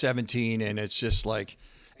 17, and it's just like,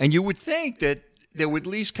 and you would think that they would at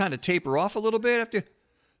least kind of taper off a little bit after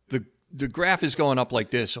the graph is going up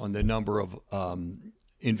like this on the number of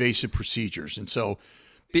invasive procedures. And so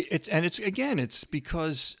it's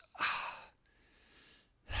because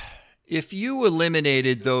if you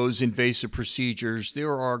eliminated those invasive procedures,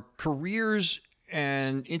 there are careers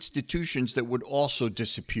and institutions that would also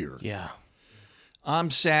disappear. Yeah.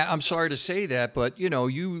 I'm sorry to say that, but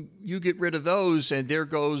you get rid of those, and there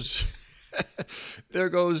goes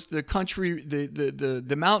the country,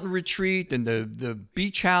 the mountain retreat, and the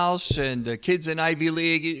beach house, and the kids in Ivy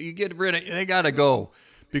League. You get rid of, they got to go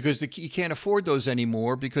because you can't afford those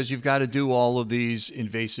anymore because you've got to do all of these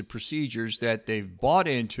invasive procedures that they've bought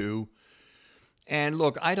into. And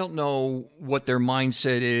look, I don't know what their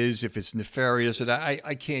mindset is, if it's nefarious or that.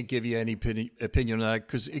 I can't give you any opinion on that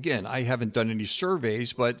because, again, I haven't done any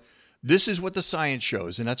surveys, but this is what the science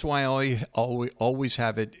shows. And that's why I always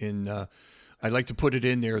have it in, I like to put it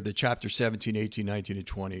in there, the chapter 17, 18, 19, and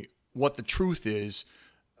 20, what the truth is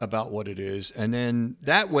about what it is. And then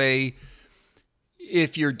that way,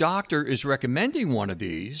 if your doctor is recommending one of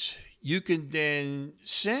these, you can then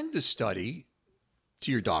send the study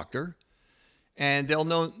to your doctor, and they'll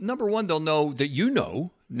know, number one, they'll know that you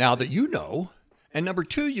know, now that you know. And number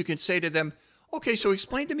two, you can say to them, okay, so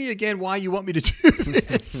explain to me again why you want me to do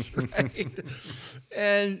this, right?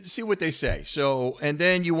 And see what they say. So, and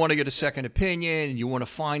then you want to get a second opinion, and you want to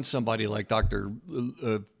find somebody like Dr.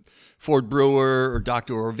 Ford Brewer or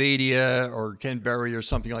Dr. Orvadia or Ken Berry or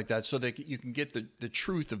something like that, so that you can get the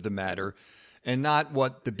truth of the matter and not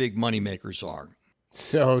what the big money makers are.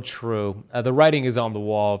 So true. The writing is on the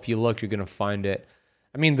wall. If you look, you're going to find it.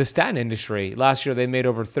 I mean, the statin industry, last year they made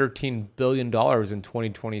over $13 billion in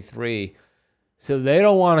 2023. So they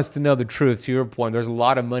don't want us to know the truth. To your point, there's a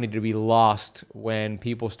lot of money to be lost when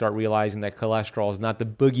people start realizing that cholesterol is not the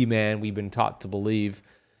boogeyman we've been taught to believe.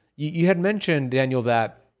 You had mentioned, Daniel,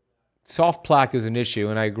 that soft plaque is an issue,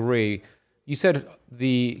 and I agree. You said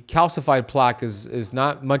the calcified plaque is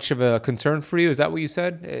not much of a concern for you. Is that what you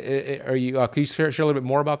said? Can you share a little bit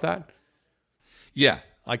more about that? Yeah,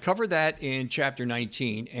 I cover that in chapter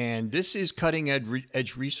 19, and this is cutting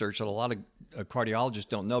edge research that a lot of cardiologists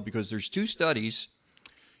don't know, because there's two studies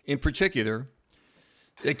in particular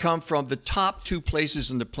that come from the top two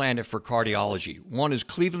places on the planet for cardiology. One is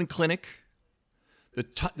Cleveland Clinic,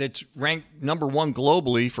 that's ranked number one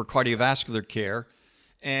globally for cardiovascular care,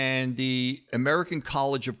 and the American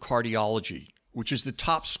College of Cardiology, which is the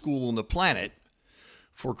top school on the planet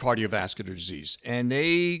for cardiovascular disease. And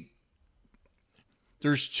there's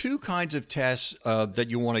two kinds of tests that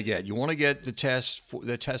you want to get. You want to get the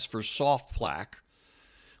test for soft plaque,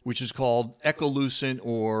 which is called echolucent,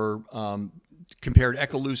 or compared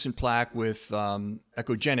echolucent plaque with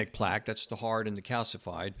echogenic plaque. That's the hard and the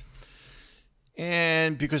calcified.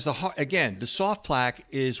 And because the soft plaque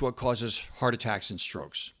is what causes heart attacks and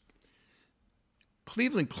strokes.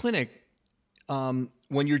 Cleveland Clinic,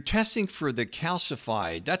 when you're testing for the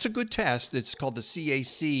calcified, that's a good test. It's called the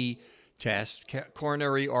CAC test,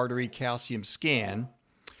 coronary artery calcium scan.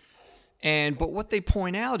 But what they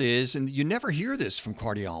point out is, and you never hear this from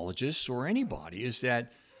cardiologists or anybody, is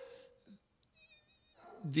that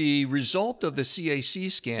the result of the CAC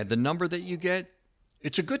scan, the number that you get,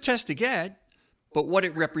 it's a good test to get, but what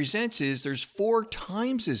it represents is there's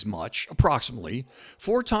approximately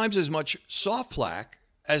four times as much soft plaque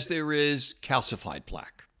as there is calcified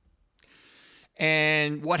plaque.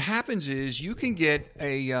 And what happens is you can get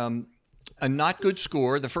a not good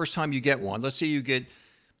score the first time you get one. Let's say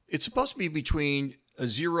it's supposed to be between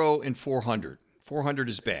 0 and 400. 400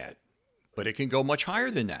 is bad, but it can go much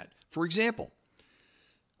higher than that. For example,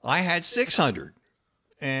 I had 600,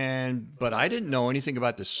 but I didn't know anything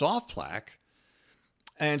about the soft plaque.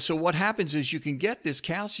 And so what happens is you can get this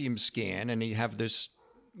calcium scan and you have this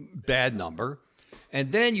bad number.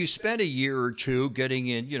 And then you spend a year or two getting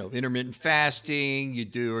in, intermittent fasting, you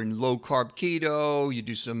do in low carb keto, you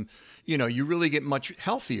do some, you really get much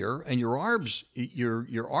healthier, and your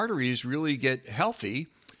arteries really get healthy.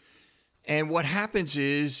 And what happens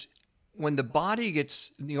is when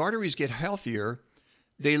the arteries get healthier,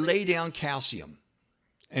 they lay down calcium.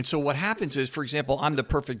 And so what happens is, for example, I'm the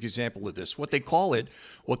perfect example of this. What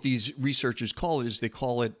these researchers call it is they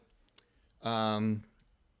call it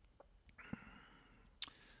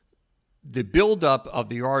the buildup of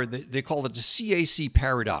the artery. They call it the CAC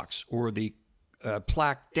paradox, or the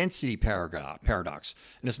plaque density paradox.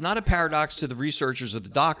 And it's not a paradox to the researchers or the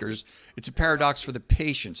doctors. It's a paradox for the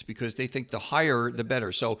patients, because they think the higher, the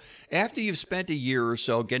better. So after you've spent a year or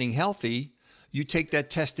so getting healthy, you take that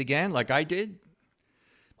test again, like I did.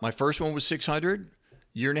 My first one was 600.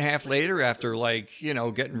 Year and a half later, after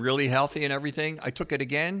getting really healthy and everything, I took it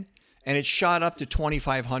again, and it shot up to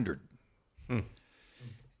 2,500.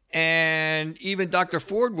 And even Dr.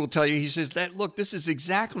 Ford will tell you, he says look, this is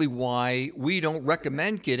exactly why we don't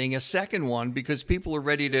recommend getting a second one, because people are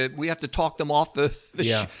we have to talk them off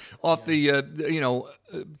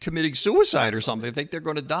committing suicide or something. They think they're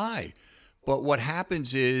going to die. But what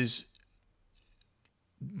happens is,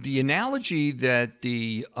 the analogy that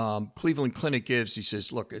the Cleveland Clinic gives, he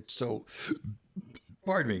says, look,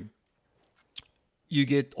 you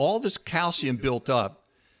get all this calcium built up,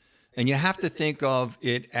 and you have to think of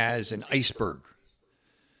it as an iceberg,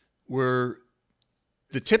 where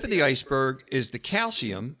the tip of the iceberg is the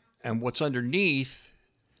calcium, and what's underneath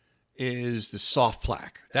is the soft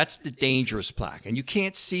plaque. That's the dangerous plaque, and you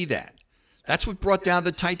can't see that. That's what brought down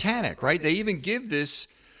the Titanic, right? They even give this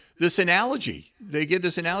analogy. They give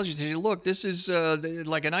this analogy to say, look, this is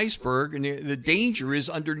like an iceberg, and the danger is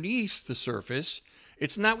underneath the surface.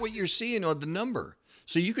 It's not what you're seeing on the number.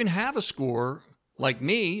 So you can have a score like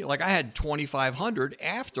me, like I had 2,500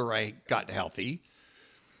 after I got healthy,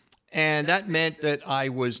 And that meant that I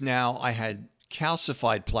had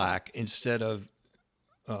calcified plaque instead of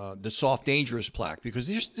the soft, dangerous plaque, because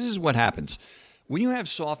this is what happens. When you have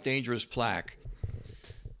soft, dangerous plaque,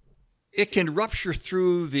 it can rupture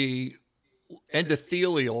through the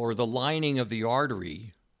endothelial or the lining of the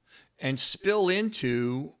artery and spill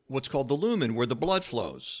into what's called the lumen, where the blood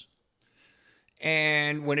flows.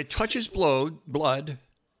 And when it touches blood,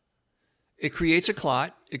 it creates a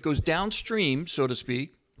clot. It goes downstream, so to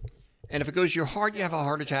speak. And if it goes to your heart, you have a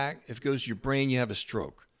heart attack. If it goes to your brain, you have a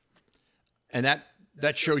stroke. And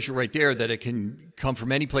that shows you right there that it can come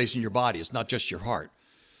from any place in your body. It's not just your heart.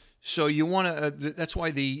 So you want to. That's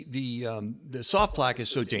why the soft plaque is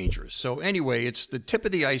so dangerous. So anyway, it's the tip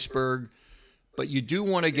of the iceberg, but you do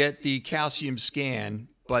want to get the calcium scan,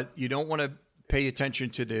 but you don't want to pay attention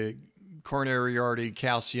to the coronary artery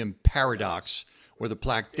calcium paradox or the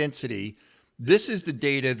plaque density. This is the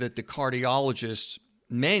data that the cardiologists,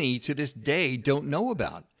 many to this day, don't know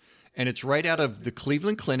about. And it's right out of the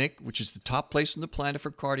Cleveland Clinic, which is the top place on the planet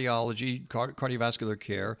for cardiology, cardiovascular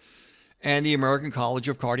care, and the American College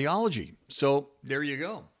of Cardiology. So there you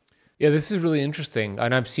go. Yeah, this is really interesting.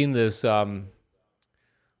 And I've seen this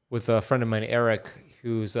with a friend of mine, Eric,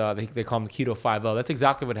 who's, they call him Keto 5.0. That's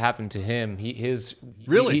exactly what happened to him.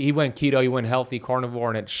 Really? He went keto, he went healthy, carnivore,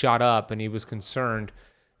 and it shot up, and he was concerned.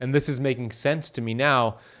 And this is making sense to me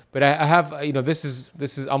now. But I have, this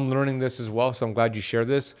is I'm learning this as well, so I'm glad you share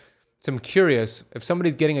this. So I'm curious, if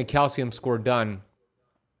somebody's getting a calcium score done,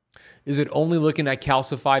 is it only looking at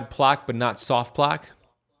calcified plaque but not soft plaque?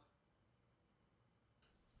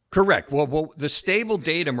 Correct. Well, the stable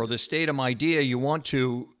datum or the statum idea you want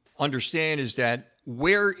to understand is that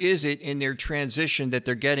where is it in their transition that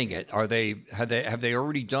they're getting it? Have they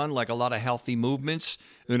already done like a lot of healthy movements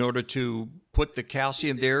in order to put the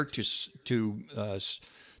calcium there to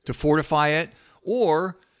fortify it?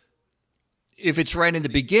 Or if it's right in the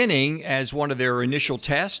beginning as one of their initial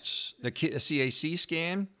tests, the CAC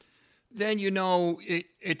scan, then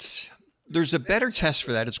there's a better test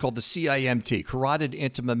for that. It's called the CIMT, Carotid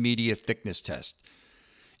Intima Media Thickness Test.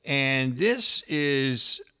 And this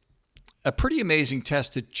is a pretty amazing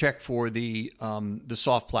test to check for the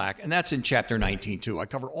soft plaque. And that's in Chapter 19 too. I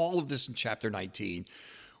cover all of this in Chapter 19,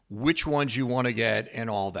 which ones you want to get and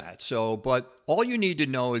all that. So, but all you need to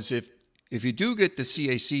know is if you do get the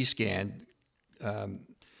CAC scan,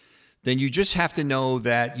 then you just have to know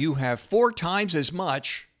that you have 4 times as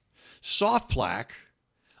much soft plaque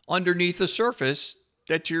underneath the surface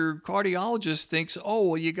that your cardiologist thinks, oh,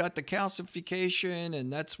 well, you got the calcification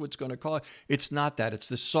and that's what's going to cause. It's not that. It's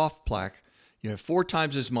the soft plaque. You have 4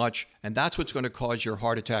 times as much, and that's what's going to cause your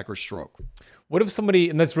heart attack or stroke. What if somebody,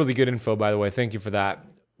 and that's really good info, by the way, thank you for that.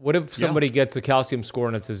 What if somebody gets a calcium score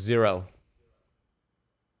and it's a 0?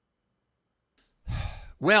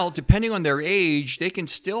 Well, depending on their age, they can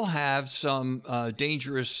still have some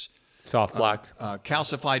dangerous soft plaque,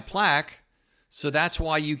 calcified plaque. So that's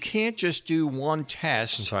why you can't just do one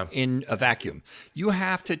test in a vacuum. You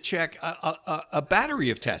have to check a battery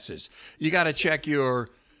of tests. You got to check your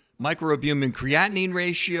microalbumin creatinine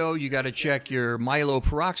ratio. You got to check your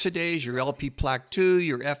myeloperoxidase, your LP plaque 2,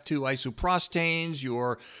 your F2 isoprostanes,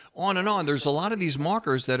 your on and on. There's a lot of these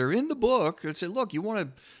markers that are in the book that say, look, you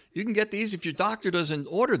can get these. If your doctor doesn't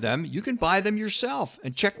order them, you can buy them yourself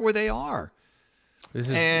and check where they are.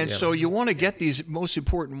 So you want to get these most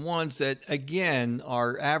important ones that, again,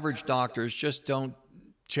 our average doctors just don't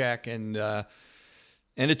check. And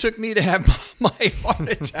it took me to have my heart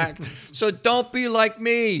attack. So don't be like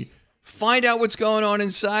me. Find out what's going on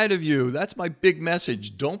inside of you. That's my big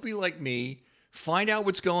message. Don't be like me. Find out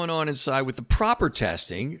what's going on inside with the proper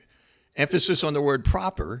testing. Emphasis on the word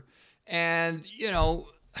proper. And,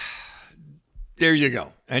 there you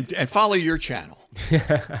go. And follow your channel.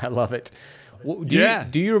 I love it.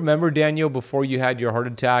 Do you remember, Daniel, before you had your heart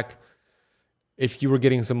attack, if you were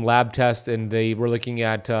getting some lab tests and they were looking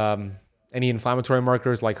at any inflammatory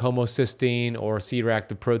markers like homocysteine or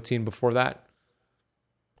C-reactive protein before that?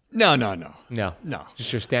 No.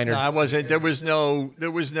 Just your standard. No, I wasn't. There was no,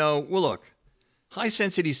 well, look, high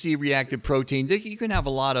sensitivity C-reactive protein, you can have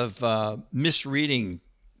a lot of misreading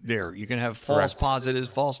there. You can have false positives,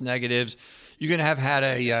 false negatives. You can have had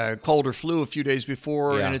a cold or flu a few days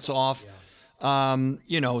before and it's off.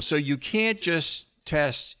 So you can't just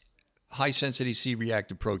test high sensitivity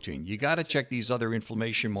C-reactive protein. You got to check these other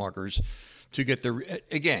inflammation markers to get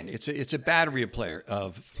again, it's a battery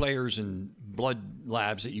of players and blood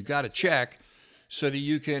labs that you got to check so that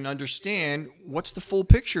you can understand what's the full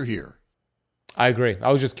picture here. I agree.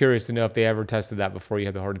 I was just curious to know if they ever tested that before you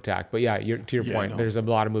had the heart attack. But yeah, to your point, there's a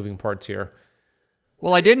lot of moving parts here.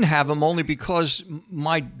 Well, I didn't have them only because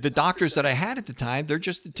the doctors that I had at the time, they're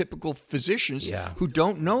just the typical physicians who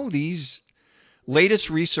don't know these latest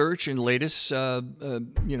research and latest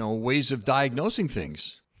ways of diagnosing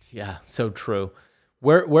things. Yeah, so true.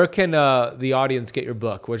 Where can the audience get your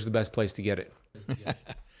book? Where's the best place to get it?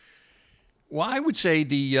 Well, I would say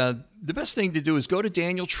the best thing to do is go to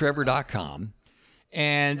danieltrevor.com.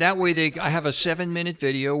 And that way I have a 7-minute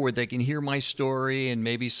video where they can hear my story and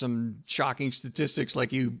maybe some shocking statistics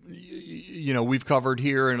like we've covered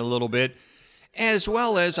here in a little bit, as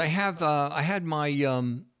well as I had my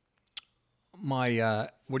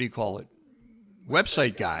what do you call it?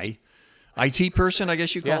 Website guy, IT person, I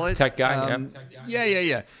guess you call it. Tech guy.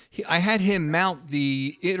 Yeah. I had him mount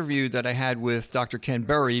the interview that I had with Dr. Ken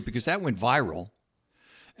Berry because that went viral,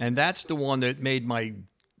 and that's the one that made my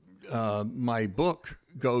book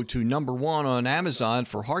go to #1 on Amazon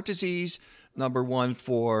for heart disease, #1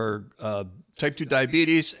 for type 2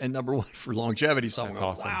 diabetes, and #1 for longevity. So I'm going,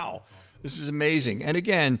 awesome. Wow, this is amazing. And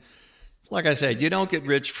again, like I said, you don't get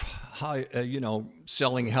rich,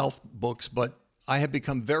 selling health books, but I have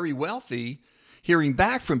become very wealthy hearing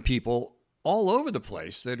back from people all over the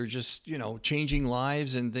place that are just, changing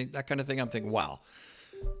lives and that kind of thing. I'm thinking, wow.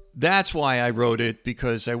 That's why I wrote it,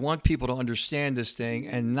 because I want people to understand this thing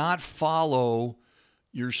and not follow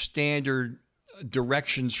your standard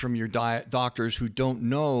directions from your doctors who don't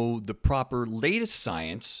know the proper latest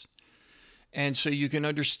science. And so you can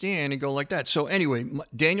understand and go like that. So anyway,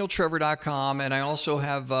 danieltrevor.com. And I also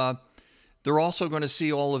have, they're also going to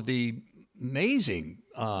see all of the amazing,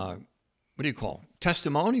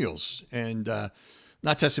 testimonials and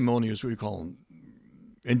not testimonials, what do you call them?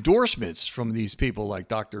 Endorsements from these people like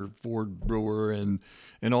Dr. Ford Brewer and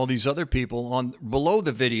all these other people on below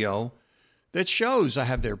the video that shows I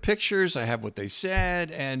have their pictures, I have what they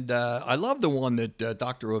said, and I love the one that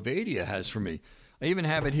Dr. Ovadia has for me. I even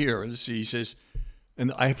have it here. Let's see, he says,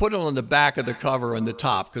 and I put it on the back of the cover on the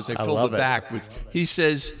top because I filled the back with, he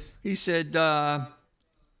said, to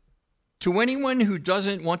anyone who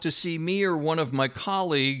doesn't want to see me or one of my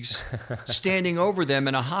colleagues standing over them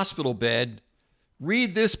in a hospital bed,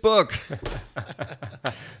 read this book.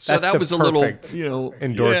 So that was a little,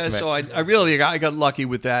 endorsement. Yeah, so I really got lucky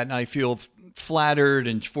with that, and I feel flattered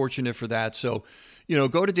and fortunate for that. So,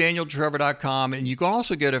 go to danieltrevor.com, and you can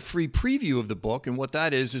also get a free preview of the book. And what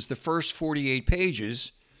that is the first 48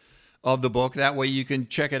 pages of the book. That way you can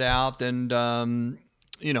check it out and, from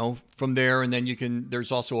there, and then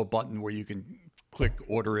there's also a button where you can click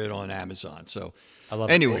order it on Amazon. So I love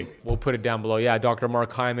anyway, it. We'll put it down below. Yeah, Dr.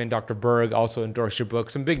 Mark Hyman, Dr. Berg also endorsed your book.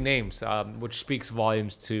 Some big names, which speaks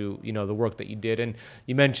volumes to the work that you did. And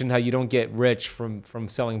you mentioned how you don't get rich from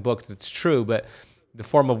selling books. It's true, but the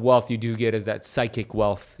form of wealth you do get is that psychic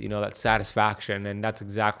wealth, that satisfaction, and that's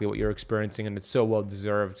exactly what you're experiencing, and it's so well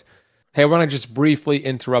deserved. Hey, I want to just briefly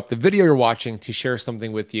interrupt the video you're watching to share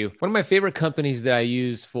something with you. One of my favorite companies that I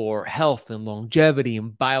use for health and longevity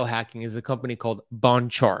and biohacking is a company called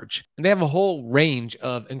BondCharge. And they have a whole range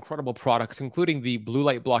of incredible products, including the blue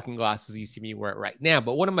light blocking glasses you see me wear right now.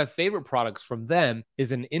 But one of my favorite products from them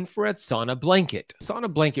is an infrared sauna blanket.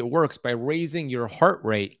 Sauna blanket works by raising your heart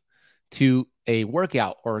rate to a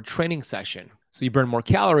workout or a training session. So you burn more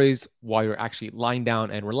calories while you're actually lying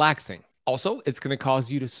down and relaxing. Also, it's going to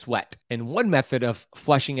cause you to sweat. And one method of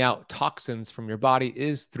flushing out toxins from your body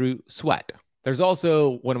is through sweat. There's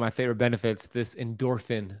also one of my favorite benefits, this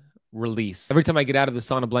endorphin release. Every time I get out of the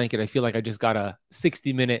sauna blanket, I feel like I just got a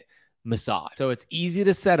 60-minute massage. So it's easy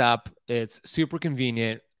to set up. It's super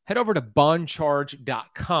convenient. Head over to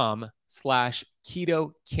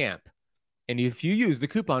bondcharge.com/KetoCamp. And if you use the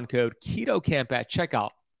coupon code KetoCamp at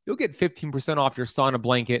checkout, you'll get 15% off your sauna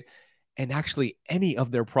blanket. And actually, any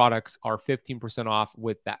of their products are 15% off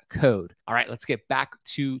with that code. All right, let's get back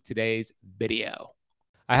to today's video.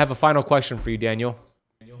 I have a final question for you, Daniel.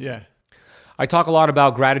 Yeah. I talk a lot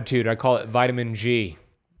about gratitude. I call it vitamin G.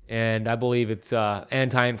 And I believe it's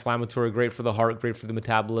anti-inflammatory, great for the heart, great for the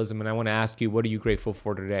metabolism. And I want to ask you, what are you grateful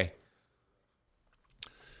for today?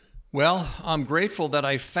 Well, I'm grateful that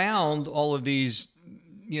I found all of these,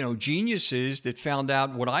 geniuses that found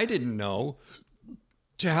out what I didn't know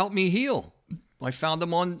to help me heal. I found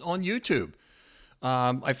them on YouTube.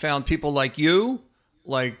 I found people like you,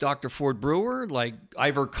 like Dr. Ford Brewer, like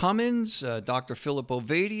Ivor Cummins, Dr. Philip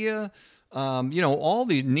Ovadia, all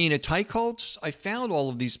the Nina Teicholz. I found all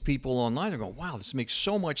of these people online. I go, wow, this makes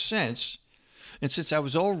so much sense. And since I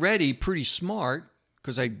was already pretty smart,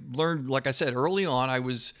 because I learned, like I said early on,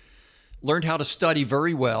 learned how to study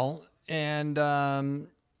very well, and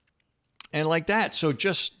like that. So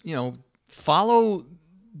just follow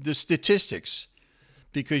the statistics.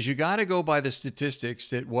 because you got to go by the statistics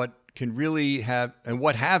that what can really have and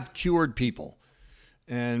what have cured people.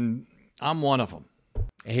 And I'm one of them.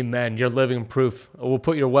 Amen. You're living proof. We'll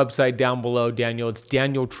put your website down below, Daniel. It's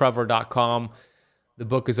danieltrevor.com. The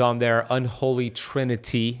book is on there, Unholy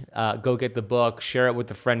Trinity. Go get the book, share it with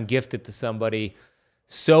a friend, gift it to somebody.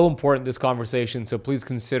 So important, this conversation. So please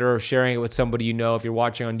consider sharing it with somebody you know. If you're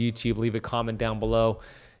watching on YouTube, leave a comment down below.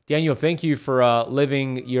 Daniel, thank you for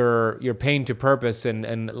living your pain to purpose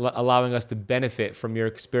and allowing us to benefit from your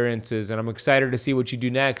experiences. And I'm excited to see what you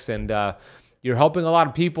do next. And you're helping a lot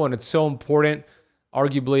of people, and it's so important.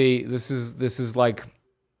 Arguably, this is like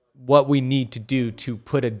what we need to do to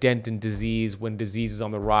put a dent in disease when disease is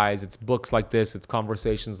on the rise. It's books like this, it's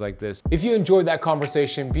conversations like this. If you enjoyed that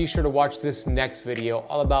conversation, be sure to watch this next video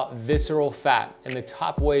all about visceral fat and the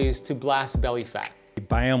top ways to blast belly fat. A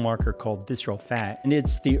biomarker called visceral fat, and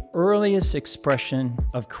it's the earliest expression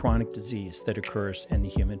of chronic disease that occurs in the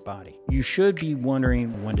human body. You should be wondering,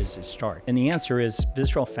 when does it start? And the answer is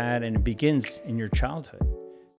visceral fat, and it begins in your childhood.